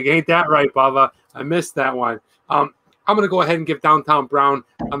played music, ain't that right, Bubba? I missed that one. I'm going to go ahead and give Downtown Brown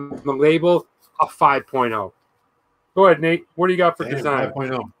on the label a 5.0. Go ahead, Nate. What do you got for design?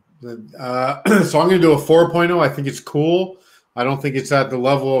 5.0. So I'm going to do a 4.0. I think it's cool. I don't think it's at the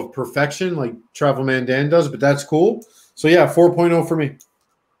level of perfection like Travelman Dan does, but that's cool. So, yeah, 4.0 for me.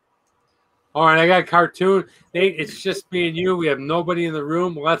 All right, I got a cartoon. Nate, it's just me and you. We have nobody in the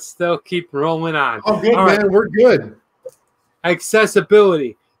room. Let's still keep rolling on. Oh, good, man. Right. We're good.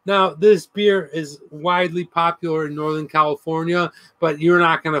 Accessibility. Now, this beer is widely popular in Northern California, but you're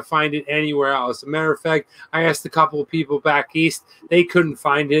not going to find it anywhere else. As a matter of fact, I asked a couple of people back east. They couldn't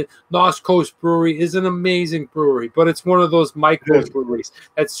find it. Lost Coast Brewery is an amazing brewery, but it's one of those micro breweries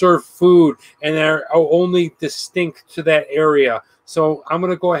that serve food, and they're only distinct to that area. So I'm going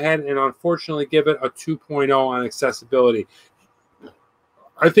to go ahead and unfortunately give it a 2.0 on accessibility.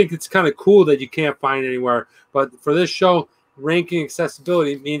 I think it's kind of cool that you can't find it anywhere, but for this show, ranking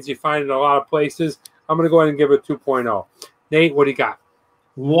accessibility means you find it in a lot of places. I'm going to go ahead and give it 2.0. Nate, what do you got?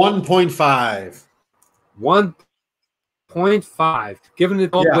 1.5. 1.5. Giving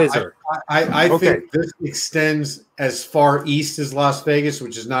it a wizard. I think this extends as far east as Las Vegas,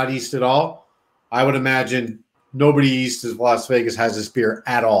 which is not east at all. I would imagine nobody east of Las Vegas has this beer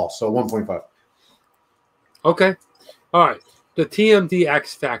at all. So 1.5. Okay. All right. The TMD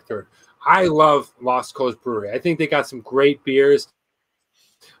X Factor. I love Lost Coast Brewery. I think they got some great beers.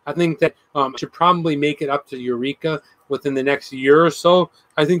 I think that should probably make it up to Eureka within the next year or so.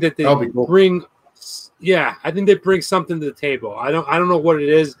 I think that they bring, I think they bring something to the table. I don't know what it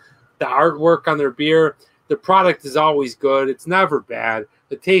is. The artwork on their beer, the product is always good. It's never bad.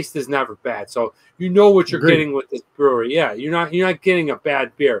 The taste is never bad. So you know what you're getting with this brewery. Yeah, you're not getting a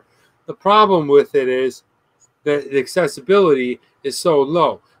bad beer. The problem with it is that the accessibility is so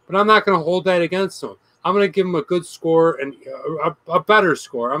low. But I'm not going to hold that against them. I'm going to give them a good score and a better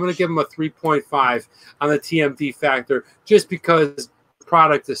score. I'm going to give them a 3.5 on the TMD factor just because the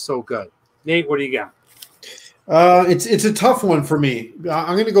product is so good. Nate, what do you got? It's a tough one for me.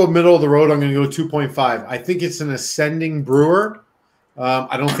 I'm going to go middle of the road. I'm going to go 2.5. I think it's an ascending brewer.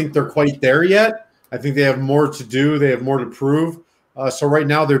 I don't think they're quite there yet. I think they have more to do. They have more to prove. So right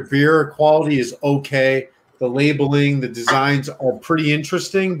now their beer quality is okay. The labeling, the designs are pretty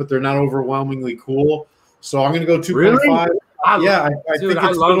interesting, but they're not overwhelmingly cool. So I'm going to go 2.5. Really? I think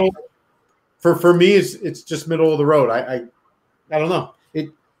it's middle. For me, it's just middle of the road. I don't know.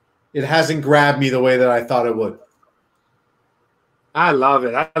 it hasn't grabbed me the way that I thought it would. I love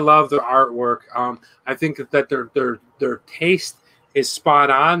it. I love the artwork. I think that their taste is spot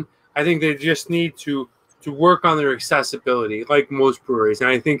on. I think they just need to work on their accessibility, like most breweries. And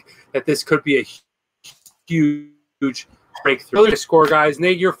I think that this could be a huge breakthrough. Early score, guys.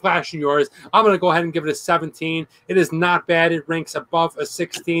 Nate, you're flashing yours. I'm going to go ahead and give it a 17. It is not bad. It ranks above a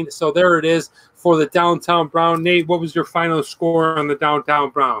 16. So there it is for the Downtown Brown. Nate, what was your final score on the Downtown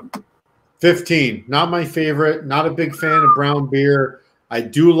Brown? 15. Not my favorite. Not a big fan of brown beer. I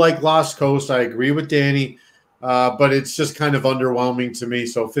do like Lost Coast. I agree with Danny, but it's just kind of underwhelming to me.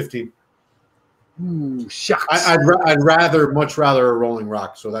 So 15. Ooh, shucks. I'd much rather a Rolling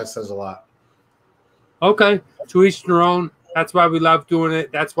Rock. So that says a lot. Okay, to each their own. That's why we love doing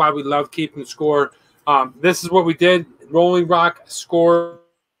it. That's why we love keeping score. This is what we did. Rolling Rock scored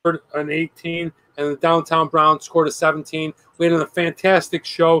an 18, and the Downtown Brown scored a 17. We had a fantastic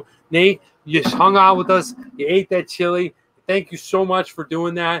show. Nate, you just hung out with us. You ate that chili. Thank you so much for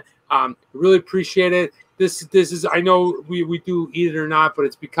doing that. Really appreciate it. This is, I know we do eat it or not, but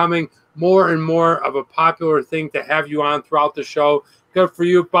it's becoming more and more of a popular thing to have you on throughout the show. Good for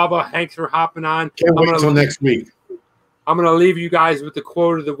you, Bubba. Thanks for hopping on. Can't wait until next week. I'm going to leave you guys with the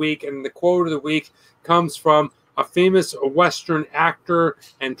quote of the week, and the quote of the week comes from a famous Western actor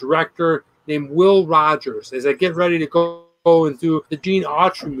and director named Will Rogers. As I get ready to go and do the Gene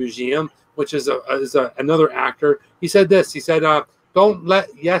Autry Museum, which is another actor, he said this. He said, don't let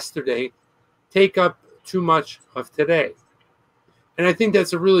yesterday take up too much of today. And I think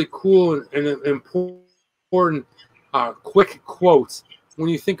that's a really cool and important quick quotes when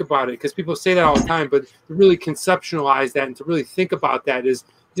you think about it, because people say that all the time, but to really conceptualize that and to really think about that is,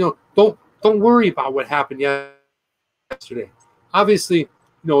 don't worry about what happened yesterday. Obviously,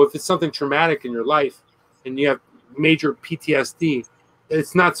 if it's something traumatic in your life and you have major PTSD,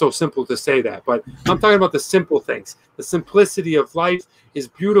 it's not so simple to say that, but I'm talking about the simple things. The simplicity of life is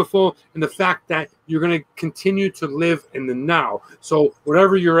beautiful, and the fact that you're going to continue to live in the now. So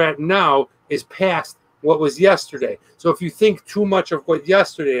whatever you're at now is past what was yesterday. So if you think too much of what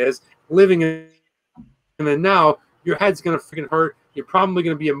yesterday is, living in the now, your head's going to freaking hurt. You're probably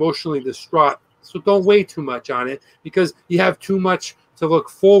going to be emotionally distraught. So don't weigh too much on it, because you have too much to look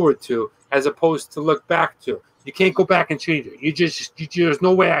forward to as opposed to look back to. You can't go back and change it. There's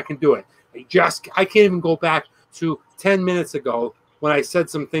no way I can do it. I can't even go back to 10 minutes ago when I said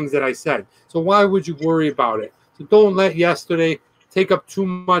some things that I said. So why would you worry about it? So don't let yesterday take up too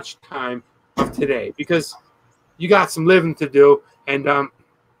much time of today, because you got some living to do. And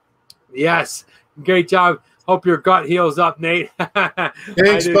yes, great job. Hope your gut heals up, Nate.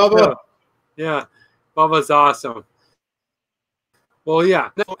 Thanks, Bubba. Yeah, Bubba's awesome. Well, yeah,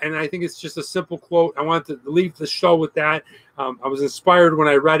 and I think it's just a simple quote. I wanted to leave the show with that. I was inspired when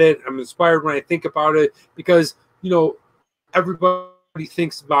I read it. I'm inspired when I think about it, because everybody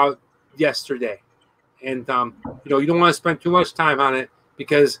thinks about yesterday, and you don't want to spend too much time on it,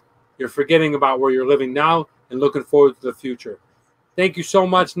 because you're forgetting about where you're living now and looking forward to the future. Thank you so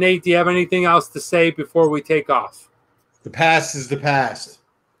much, Nate. Do you have anything else to say before we take off? The past is the past.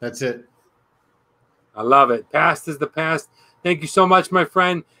 That's it. I love it. Past is the past. Thank you so much, my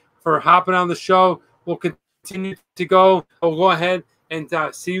friend, for hopping on the show. We'll continue to go. We'll go ahead and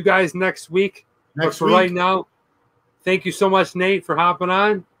see you guys next week. But for right now, thank you so much, Nate, for hopping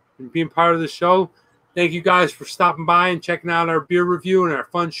on and being part of the show. Thank you guys for stopping by and checking out our beer review and our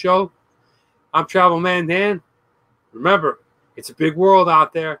fun show. I'm Travel Man Dan. Remember, it's a big world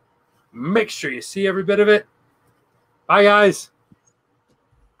out there. Make sure you see every bit of it. Bye, guys.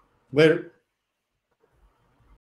 Later.